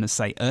turn around and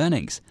say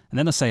earnings, and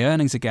then they'll say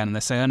earnings again, and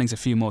they'll say earnings a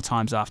few more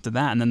times after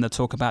that, and then they'll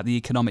talk about the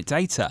economic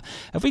data.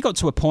 Have we got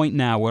to a point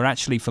now where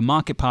actually for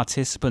market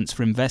participants,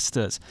 for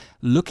investors,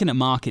 looking at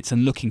markets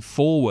and looking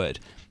forward,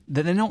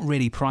 that they're not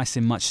really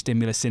pricing much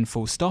stimulus in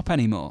full stop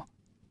anymore?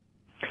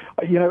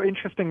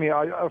 Interestingly,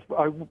 I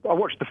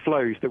watch the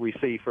flows that we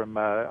see from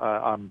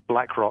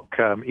BlackRock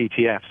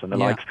ETFs and the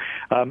likes,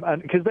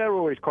 and because they're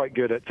always quite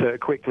good at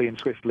quickly and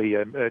swiftly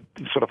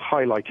sort of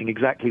highlighting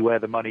exactly where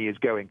the money is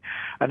going.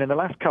 And in the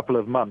last couple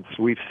of months,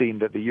 we've seen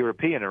that the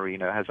European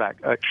arena has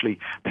actually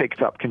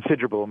picked up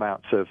considerable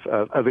amounts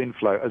of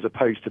inflow as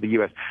opposed to the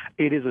US.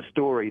 It is a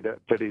story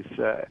that is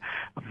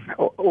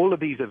all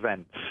of these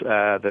events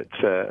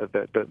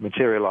that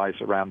materialize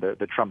around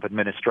the Trump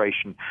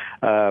administration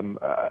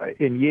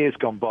in years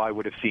gone by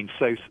would have seemed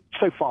so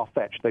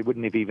far-fetched they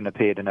wouldn't have even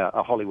appeared in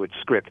a Hollywood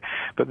script.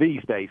 But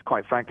these days,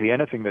 quite frankly,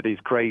 anything that is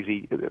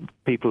crazy,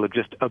 people are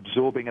just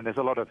absorbing, and there's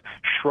a lot of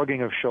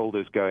shrugging of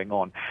shoulders going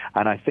on.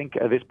 And I think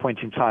at this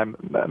point in time,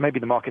 maybe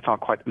the markets aren't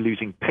quite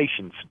losing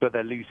patience, but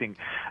they're losing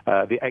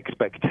the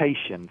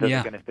expectation that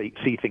they're going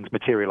to see things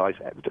materialize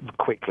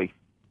quickly.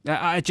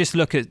 I just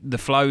look at the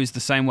flows the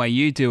same way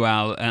you do,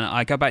 Al, and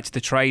I go back to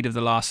the trade of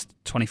the last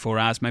 24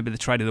 hours, maybe the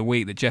trade of the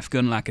week, that Jeff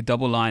Gundlach, a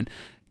double line,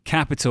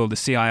 Capital, the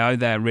CIO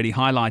there, really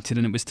highlighted,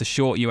 and it was to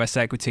short US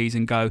equities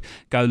and go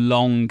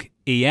long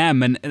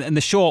EM. And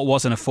the short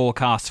wasn't a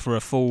forecast for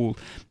a fall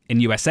in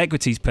US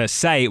equities per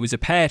se. It was a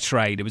pair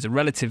trade. It was a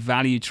relative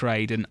value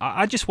trade. And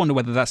I just wonder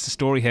whether that's the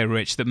story here,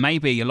 Rich, that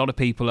maybe a lot of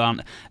people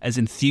aren't as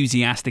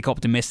enthusiastic,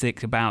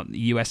 optimistic about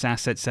US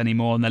assets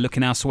anymore, and they're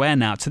looking elsewhere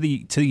now,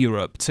 to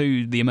Europe,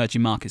 to the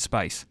emerging market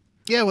space.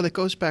 Yeah, well, it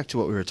goes back to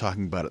what we were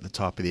talking about at the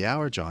top of the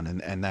hour, John,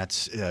 and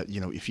that's,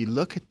 if you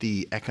look at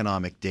the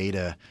economic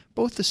data,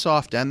 both the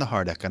soft and the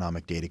hard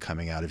economic data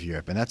coming out of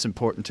Europe, and that's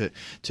important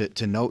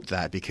to note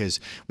that,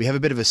 because we have a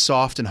bit of a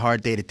soft and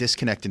hard data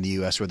disconnect in the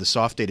U.S. where the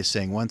soft data is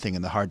saying one thing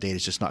and the hard data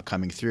is just not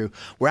coming through.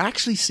 We're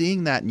actually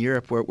seeing that in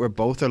Europe where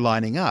both are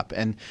lining up,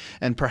 and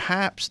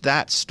perhaps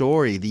that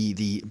story,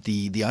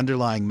 the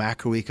underlying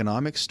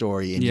macroeconomic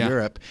story in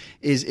Europe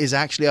is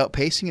actually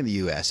outpacing in the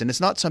U.S., and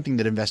it's not something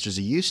that investors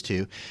are used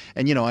to.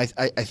 And I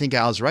think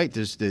Al's right.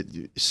 There's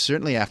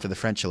certainly after the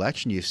French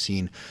election, you've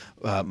seen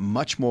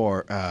much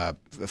more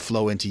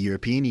flow into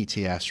European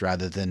ETFs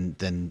rather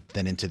than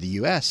into the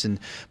US, and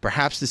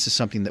perhaps this is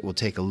something that will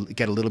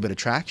get a little bit of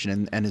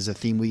traction and is a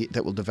theme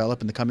that will develop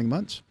in the coming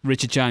months.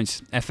 Richard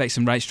Jones, FX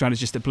and Rates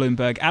Strategist at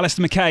Bloomberg.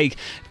 Alastair McCaig,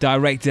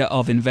 Director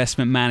of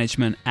Investment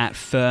Management at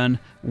Fern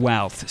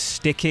Wealth.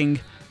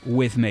 Sticking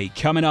with me.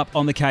 Coming up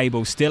on the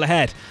cable, still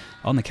ahead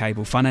on the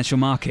cable, financial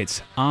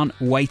markets aren't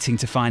waiting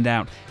to find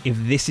out if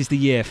this is the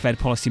year Fed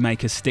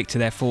policymakers stick to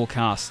their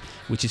forecast,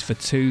 which is for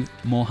 2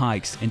 more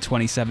hikes in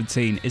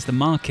 2017. Is the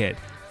market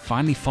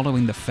finally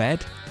following the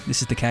Fed?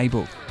 This is the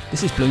cable.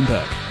 This is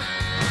Bloomberg.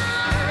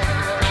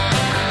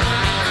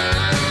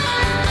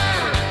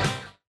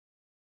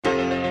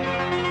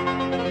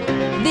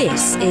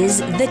 This is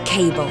The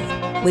Cable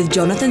with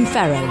Jonathan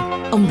Ferro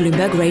on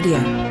Bloomberg Radio.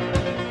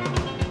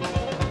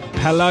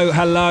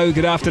 Hello,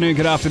 good afternoon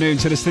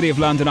to the City of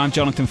London. I'm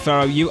Jonathan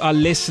Ferro. You are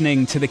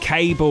listening to The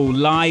Cable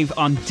live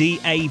on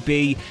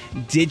DAB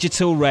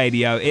Digital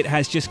Radio. It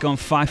has just gone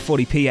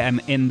 5:40 p.m.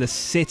 in the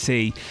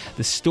city.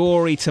 The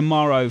story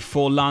tomorrow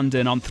for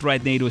London on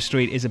Threadneedle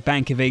Street is a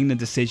Bank of England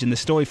decision. The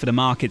story for the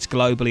markets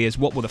globally is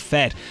what will the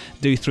Fed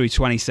do through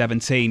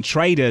 2017.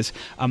 Traders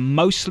are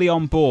mostly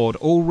on board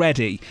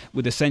already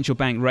with the central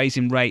bank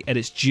raising rate at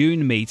its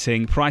June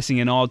meeting, pricing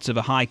in odds of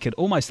a hike at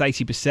almost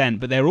 80%,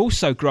 but they're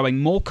also growing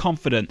more confident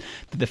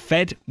that the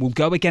Fed will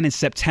go again in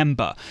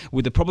September,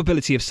 with the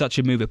probability of such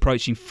a move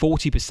approaching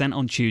 40%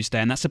 on Tuesday,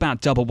 and that's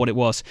about double what it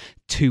was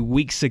 2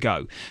 weeks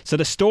ago. So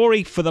the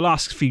story for the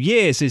last few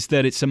years is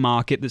that it's a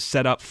market that's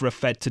set up for a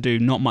Fed to do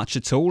not much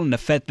at all, and a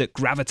Fed that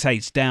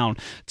gravitates down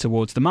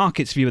towards the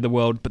market's view of the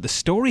world. But the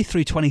story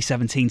through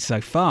 2017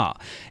 so far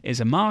is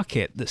a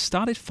market that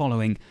started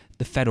following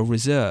the Federal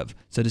Reserve.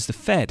 So does the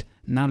Fed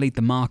now lead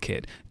the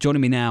market?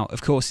 Joining me now,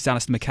 of course, is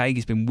Alastair McCaig.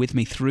 He's been with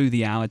me through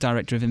the hour,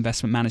 Director of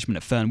Investment Management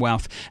at Fern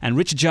Wealth, and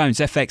Richard Jones,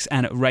 FX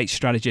and Rates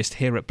Strategist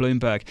here at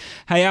Bloomberg.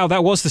 Hey, Al,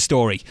 that was the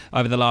story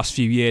over the last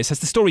few years. Has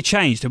the story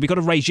changed? Have we got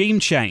a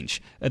regime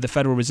change at the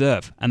Federal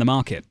Reserve and the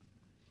market?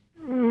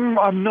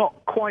 I'm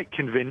not quite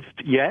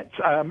convinced yet.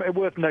 It's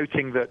worth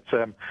noting that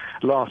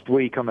last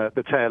week on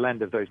the tail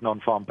end of those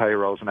non-farm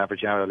payrolls and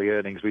average hourly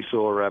earnings, we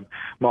saw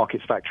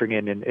markets factoring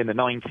in the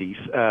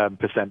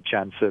 90%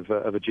 chance of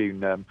a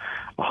June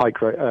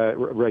hike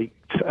rate.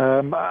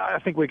 I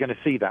think we're going to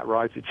see that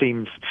rise. It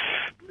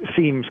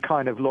seems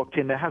kind of locked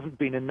in. There hasn't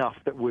been enough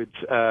that would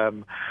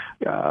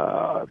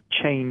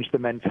change the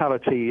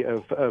mentality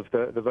of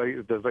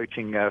the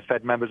voting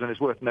Fed members. And it's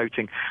worth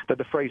noting that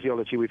the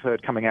phraseology we've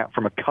heard coming out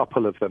from a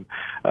couple of them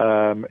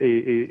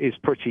is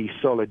pretty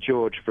solid.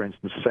 George, for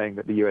instance, saying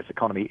that the U.S.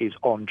 economy is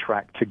on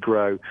track to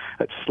grow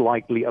at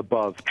slightly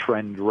above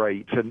trend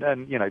rate, and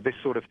this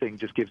sort of thing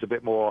just gives a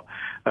bit more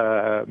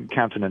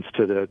countenance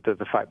to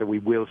the fact that we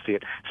will see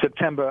it.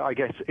 September, I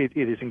guess, it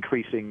is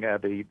increasing.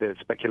 The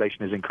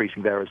speculation is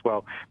increasing there as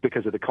well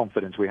because of the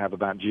confidence we have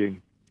about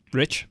June.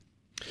 Rich?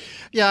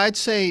 Yeah, I'd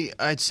say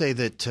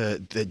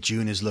that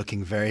June is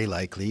looking very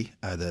likely.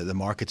 The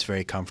market's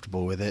very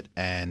comfortable with it,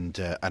 and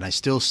I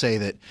still say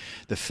that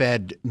the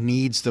Fed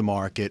needs the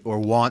market or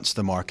wants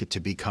the market to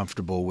be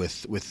comfortable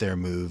with their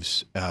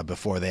moves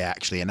before they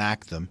actually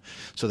enact them.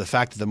 So the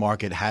fact that the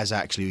market has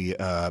actually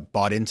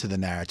bought into the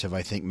narrative,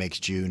 I think, makes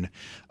June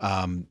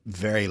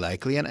very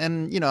likely.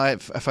 And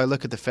if I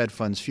look at the Fed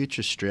funds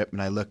futures strip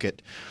and I look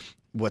at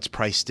what's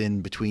priced in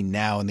between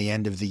now and the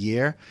end of the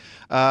year,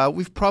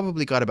 we've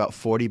probably got about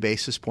 40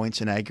 basis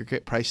points in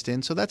aggregate priced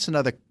in. So that's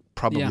another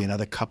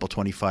couple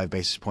 25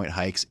 basis point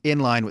hikes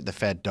in line with the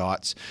Fed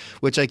dots,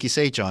 which, like you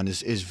say, John,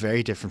 is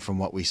very different from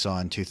what we saw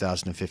in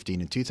 2015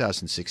 and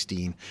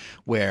 2016,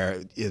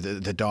 where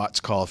the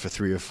dots called for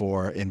 3 or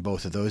 4 in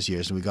both of those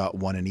years, and we got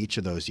 1 in each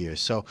of those years.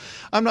 So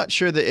I'm not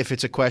sure that if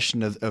it's a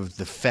question of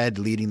the Fed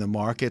leading the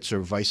markets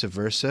or vice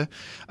versa,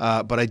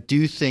 but I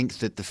do think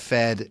that the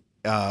Fed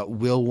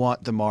will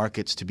want the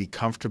markets to be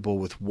comfortable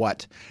with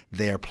what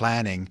they're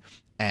planning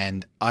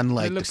And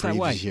unlike the that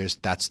way. previous years,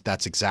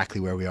 that's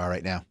exactly where we are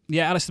right now.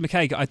 Yeah, Alastair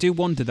McCaig, I do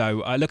wonder,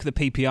 though, I look at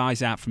the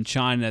PPIs out from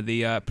China,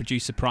 the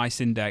Producer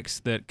Price Index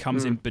that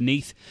comes in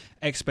beneath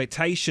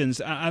expectations.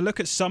 I look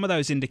at some of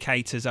those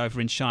indicators over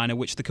in China,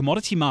 which the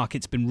commodity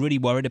market's been really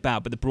worried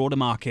about, but the broader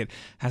market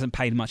hasn't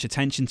paid much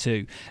attention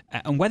to,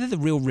 and whether the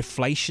real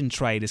reflation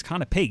trade has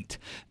kind of peaked,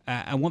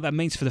 and what that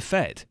means for the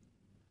Fed.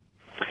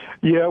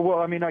 Yeah, well,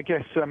 I mean, I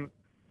guess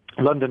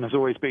London has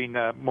always been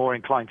more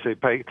inclined to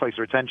pay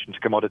closer attention to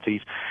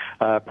commodities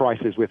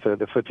prices, with the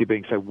FTSE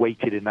being so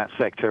weighted in that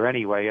sector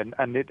anyway,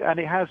 and it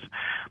has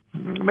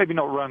maybe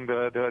not rung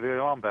the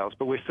alarm bells,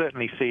 but we're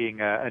certainly seeing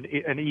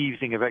an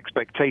easing of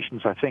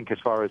expectations, I think, as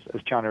far as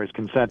China is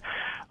concerned.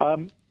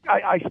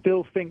 I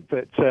still think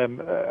that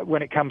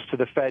when it comes to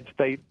the Fed,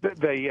 they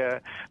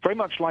very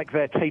much like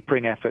their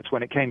tapering efforts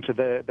when it came to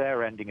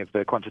their ending of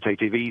the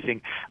quantitative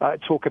easing,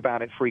 talk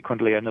about it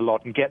frequently and a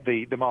lot, and get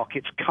the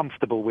markets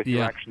comfortable with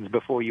your actions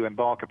before you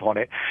embark upon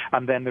it.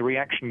 And then the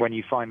reaction when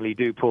you finally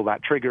do pull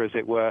that trigger, as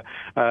it were,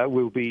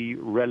 will be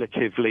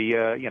relatively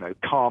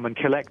calm and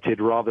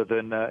collected rather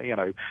than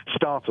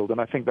startled.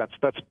 And I think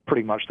that's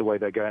pretty much the way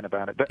they're going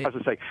about it. But as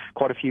I say,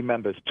 quite a few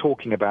members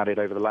talking about it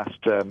over the last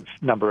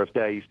number of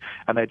days,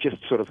 and they're just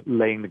sort of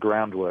laying the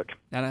groundwork.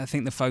 And I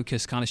think the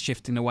focus kind of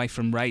shifting away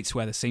from rates,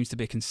 where there seems to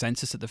be a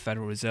consensus at the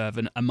Federal Reserve,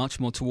 and much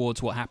more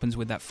towards what happens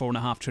with that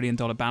 $4.5 trillion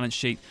balance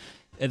sheet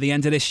at the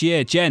end of this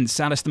year. Gents,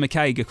 Alastair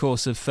McCaig, of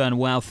course, of Fern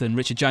Wealth, and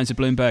Richard Jones of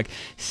Bloomberg,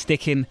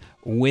 sticking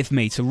with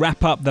me to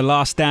wrap up the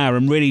last hour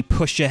and really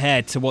push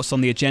ahead to what's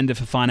on the agenda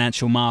for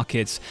financial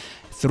markets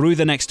through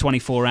the next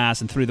 24 hours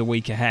and through the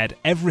week ahead.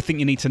 Everything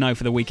you need to know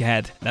for the week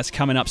ahead, that's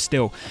coming up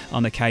still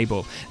on the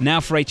cable.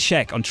 Now for a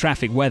check on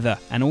traffic, weather,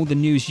 and all the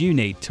news you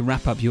need to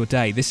wrap up your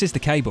day. This is the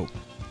cable.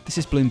 This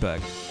is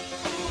Bloomberg.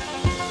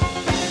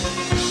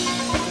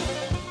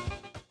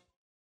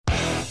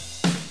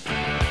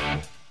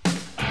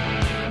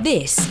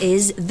 This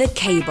is The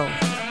Cable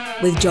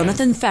with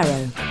Jonathan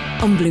Ferro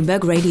on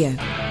Bloomberg Radio.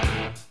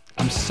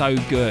 I'm so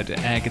good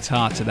at air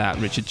guitar to that,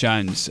 Richard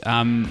Jones.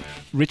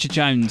 Richard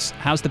Jones,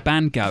 how's the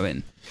band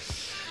going?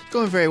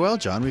 Going very well,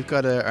 John. We've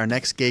got our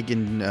next gig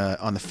on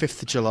the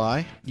 5th of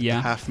July,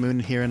 Half Moon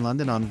here in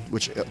London,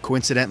 which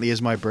coincidentally is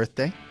my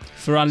birthday.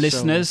 For our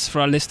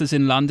listeners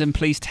in London,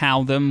 please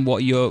tell them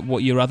what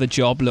your other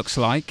job looks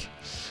like.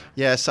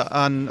 Yes,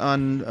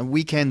 on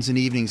weekends and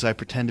evenings, I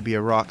pretend to be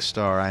a rock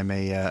star. I'm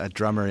a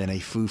drummer in a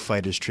Foo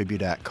Fighters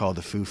tribute act called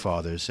the Foo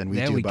Fathers, and we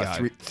do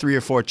about three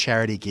or four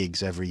charity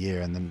gigs every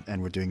year,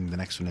 and we're doing the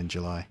next one in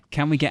July.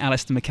 Can we get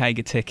Alastair McCaig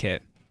a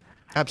ticket?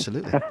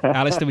 Absolutely.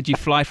 Alastair, would you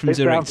fly from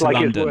Zurich to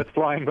London? It sounds like it's worth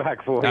flying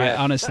back for.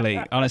 Honestly,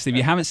 if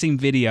you haven't seen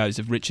videos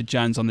of Richard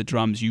Jones on the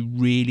drums, you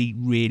really,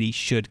 really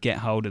should get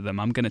hold of them.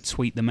 I'm going to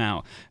tweet them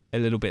out a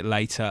little bit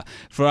later.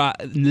 For our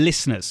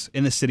listeners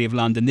in the City of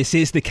London, this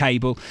is The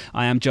Cable.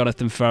 I am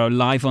Jonathan Ferro,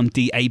 live on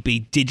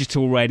DAB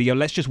Digital Radio.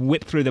 Let's just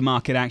whip through the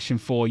market action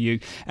for you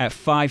at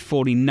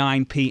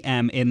 5:49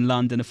 p.m. in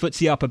London. A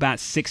FTSE up about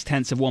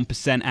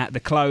 0.6% at the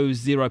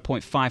close,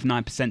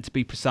 0.59% to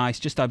be precise,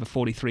 just over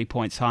 43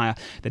 points higher.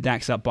 The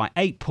DAX up by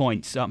 8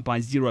 points, up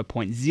by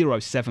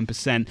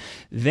 0.07%.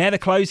 They're the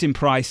closing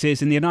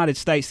prices. In the United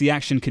States, the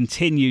action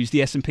continues.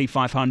 The S&P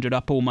 500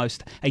 up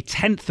almost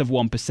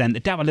 0.1%.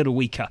 The Dow a little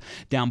weaker,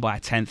 down by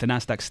 0.1%. The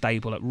Nasdaq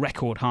stable at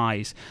record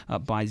highs,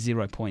 up by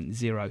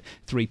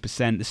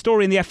 0.03%. The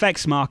story in the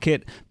FX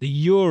market, the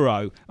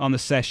euro on the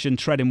session,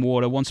 treading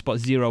water,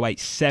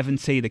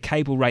 1.0870. The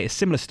cable rate, a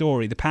similar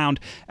story. The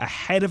pound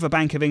ahead of a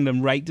Bank of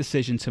England rate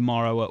decision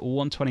tomorrow at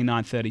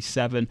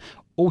 129.37.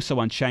 Also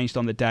unchanged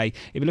on the day.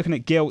 If you're looking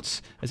at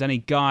gilts as any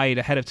guide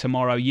ahead of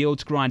tomorrow,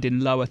 yields grinding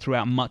lower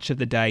throughout much of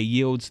the day.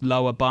 Yields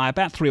lower by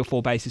about 3 or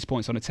 4 basis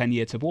points on a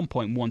 10-year to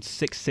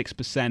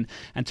 1.166%.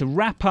 And to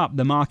wrap up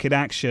the market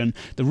action,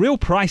 the real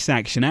price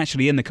action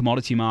actually in the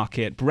commodity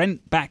market,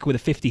 Brent back with a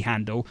 50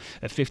 handle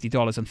at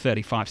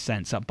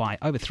 $50.35, up by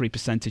over 3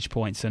 percentage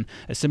points. And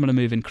a similar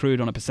move in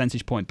crude on a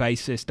percentage point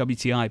basis.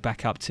 WTI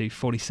back up to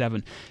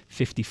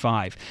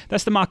 47.55.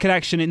 That's the market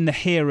action in the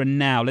here and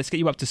now. Let's get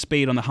you up to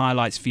speed on the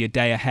highlights for your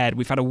day ahead.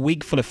 We've had a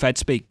week full of Fed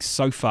speaks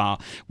so far.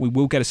 We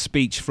will get a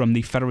speech from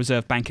the Federal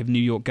Reserve Bank of New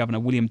York Governor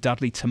William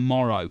Dudley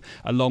tomorrow,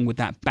 along with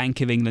that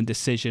Bank of England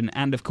decision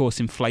and, of course,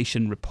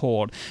 inflation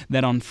report.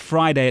 Then on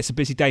Friday, it's a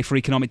busy day for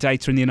economic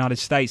data in the United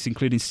States,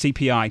 including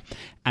CPI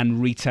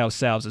and retail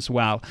sales as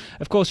well.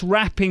 Of course,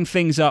 wrapping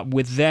things up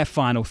with their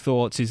final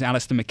thoughts is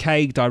Alastair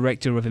McCaig,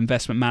 Director of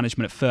Investment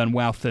Management at Fern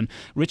Wealth, and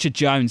Richard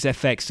Jones,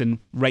 FX and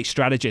Rates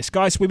Strategist.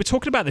 Guys, we were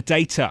talking about the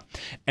data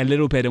a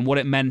little bit and what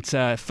it meant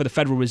for the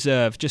Federal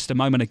Reserve just a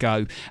moment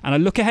ago. And I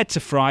look ahead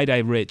to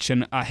Friday, Rich,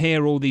 and I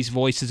hear all these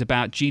voices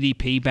about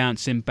GDP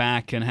bouncing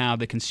back and how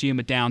the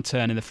consumer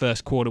downturn in the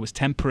first quarter was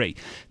temporary.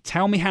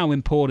 Tell me how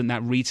important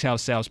that retail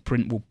sales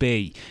print will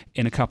be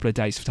in a couple of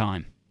days'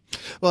 time.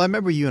 Well, I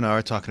remember you and I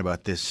were talking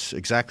about this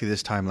exactly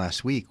this time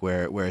last week,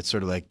 where it's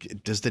sort of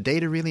like, does the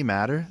data really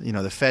matter? You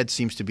know, the Fed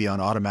seems to be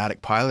on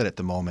automatic pilot at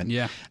the moment.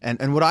 Yeah.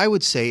 And what I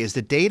would say is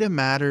the data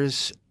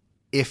matters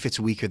if it's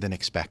weaker than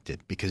expected,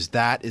 because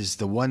that is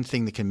the one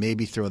thing that can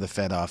maybe throw the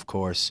Fed off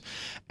course.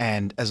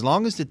 And as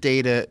long as the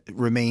data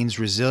remains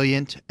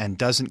resilient and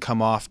doesn't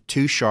come off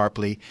too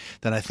sharply,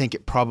 then I think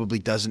it probably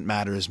doesn't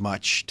matter as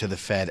much to the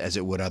Fed as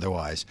it would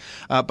otherwise.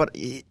 But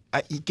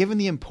given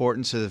the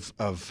importance of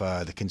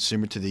the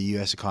consumer to the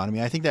U.S.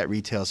 economy, I think that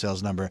retail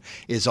sales number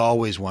is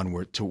always one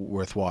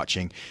worth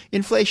watching.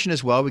 Inflation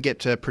as well. We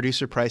get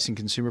producer price and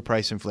consumer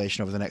price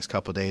inflation over the next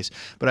couple of days.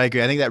 But I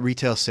agree. I think that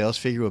retail sales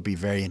figure will be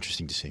very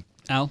interesting to see.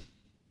 Al?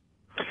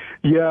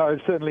 Yeah,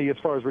 certainly as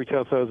far as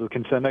retail sales are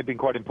concerned, they've been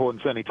quite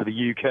important, certainly to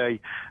the UK,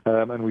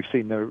 and we've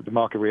seen the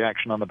market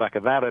reaction on the back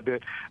of that a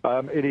bit.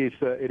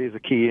 It is a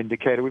key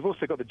indicator. We've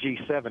also got the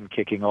G7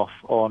 kicking off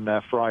on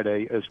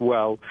Friday as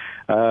well,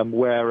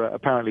 where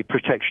apparently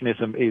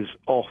protectionism is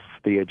off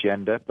the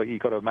agenda, but you've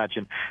got to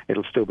imagine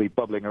it'll still be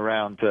bubbling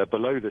around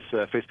below the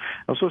surface.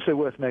 It's also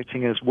worth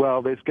noting as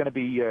well, there's going to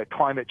be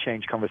climate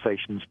change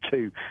conversations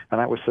too, and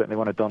that was certainly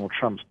one of Donald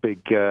Trump's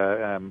big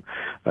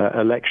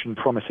election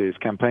promises,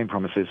 campaign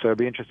promises. So it'll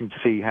be interesting to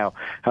see how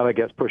that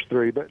gets pushed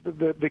through. But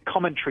the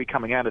commentary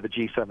coming out of the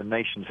G7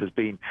 nations has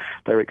been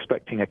they're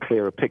expecting a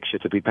clearer picture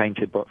to be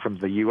painted from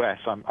the US.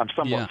 I'm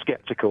somewhat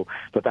skeptical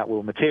that that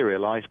will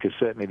materialize, because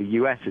certainly the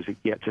US is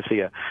yet to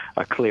see a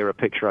clearer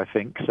picture, I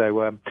think.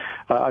 So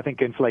I think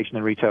inflation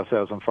and retail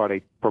sales on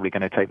Friday probably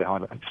going to take the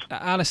highlights.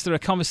 Alastair, a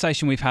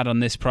conversation we've had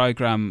on this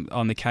programme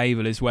on the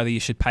cable is whether you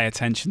should pay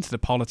attention to the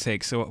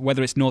politics, or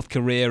whether it's North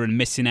Korea and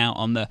missing out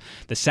on the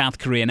South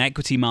Korean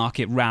equity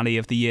market rally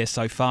of the year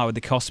so far, with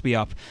the Kospi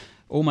up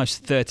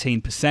almost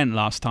 13%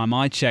 last time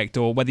I checked,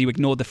 or whether you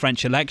ignored the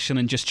French election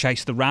and just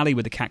chased the rally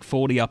with the CAC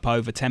 40 up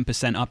over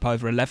 10%, up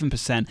over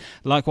 11%.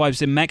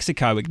 Likewise in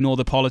Mexico, ignore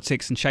the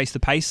politics and chase the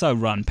peso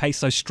run,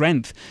 peso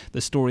strength,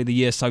 the story of the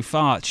year so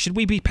far. Should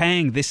we be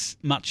paying this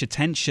much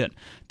attention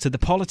to the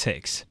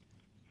politics?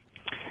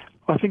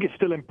 I think it's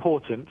still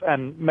important,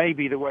 and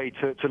maybe the way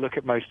to look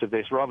at most of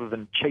this, rather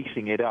than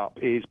chasing it up,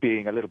 is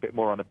being a little bit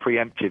more on the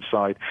preemptive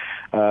side.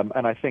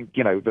 And I think,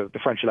 the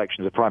French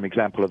election is a prime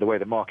example of the way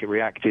the market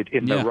reacted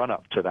in the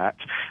run-up to that,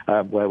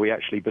 where we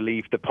actually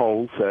believed the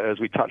polls, as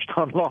we touched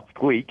on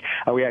last week,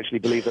 and we actually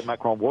believed that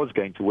Macron was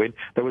going to win.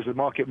 There was a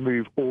market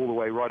move all the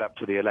way right up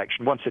to the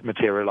election. Once it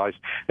materialized,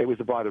 it was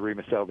the buy the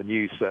rumor, sell the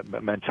news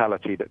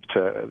mentality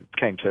that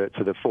came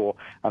to the fore.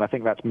 And I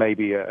think that's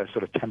maybe a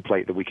sort of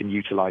template that we can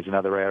utilize in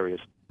other areas.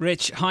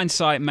 Rich,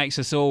 hindsight makes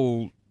us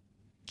all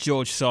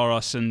George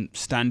Soros and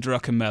Stan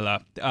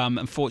Druckenmiller.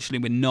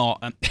 Unfortunately, we're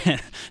not,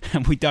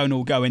 and we don't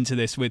all go into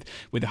this with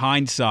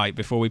hindsight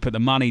before we put the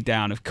money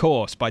down, of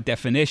course, by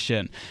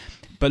definition.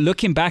 But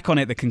looking back on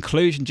it, the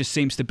conclusion just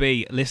seems to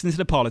be listen to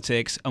the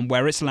politics, and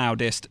where it's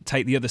loudest,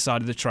 take the other side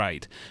of the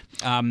trade.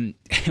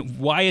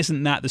 Why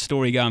isn't that the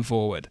story going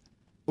forward?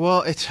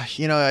 Well, it's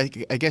I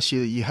guess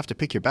you have to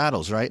pick your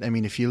battles, right? I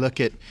mean, if you look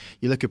at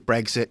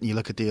Brexit and you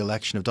look at the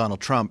election of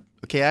Donald Trump,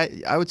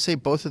 okay, I would say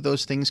both of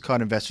those things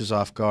caught investors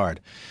off guard.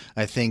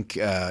 I think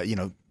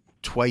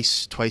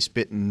twice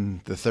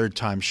bitten, the third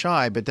time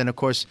shy. But then, of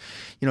course,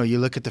 you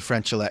look at the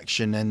French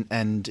election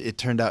and it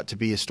turned out to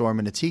be a storm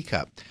in a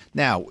teacup.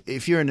 Now,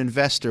 if you're an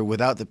investor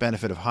without the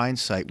benefit of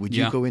hindsight, would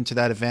you go into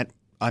that event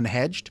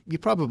unhedged? You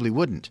probably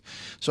wouldn't.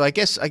 So I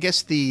guess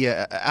the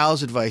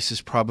Al's advice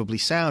is probably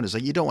sound. Is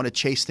like you don't want to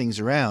chase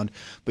things around,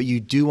 but you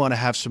do want to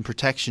have some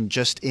protection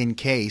just in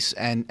case.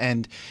 And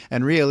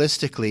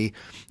realistically,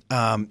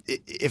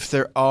 if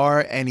there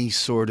are any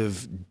sort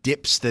of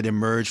dips that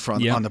emerge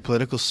on the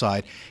political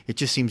side, it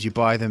just seems you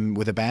buy them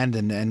with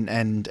abandon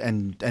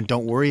and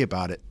don't worry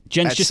about it.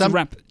 Gents, just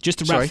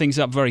to wrap things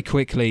up very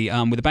quickly,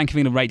 with the Bank of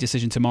England rate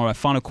decision tomorrow,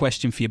 final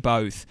question for you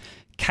both.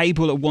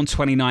 Cable at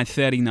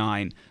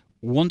 129.39.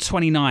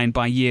 129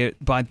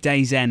 by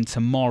day's end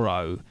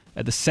tomorrow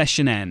at the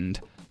session end,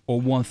 or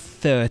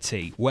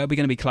 130? Where are we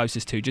going to be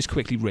closest to? Just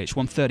quickly, Rich,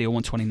 130 or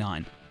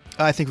 129?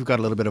 I think we've got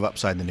a little bit of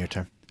upside in the near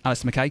term.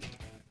 Alastair McCaig?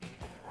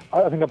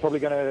 I think I'm probably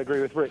going to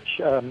agree with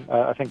Rich.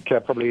 I think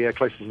probably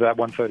closer to that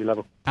 130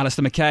 level.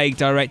 Alastair McCaig,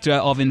 Director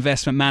of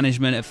Investment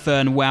Management at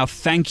Fern. Wow,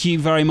 thank you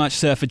very much,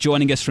 sir, for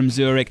joining us from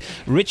Zurich.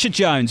 Richard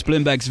Jones,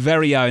 Bloomberg's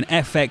very own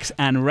FX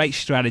and Rates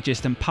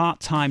Strategist and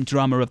part-time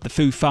drummer of the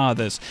Foo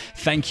Fathers.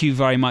 Thank you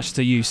very much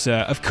to you, sir.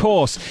 Of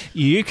course,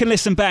 you can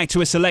listen back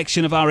to a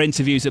selection of our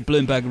interviews at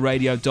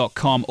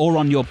BloombergRadio.com or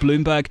on your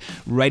Bloomberg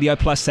Radio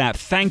Plus app.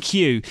 Thank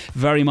you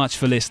very much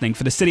for listening.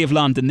 For the City of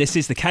London, this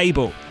is The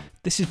Cable.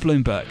 This is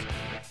Bloomberg.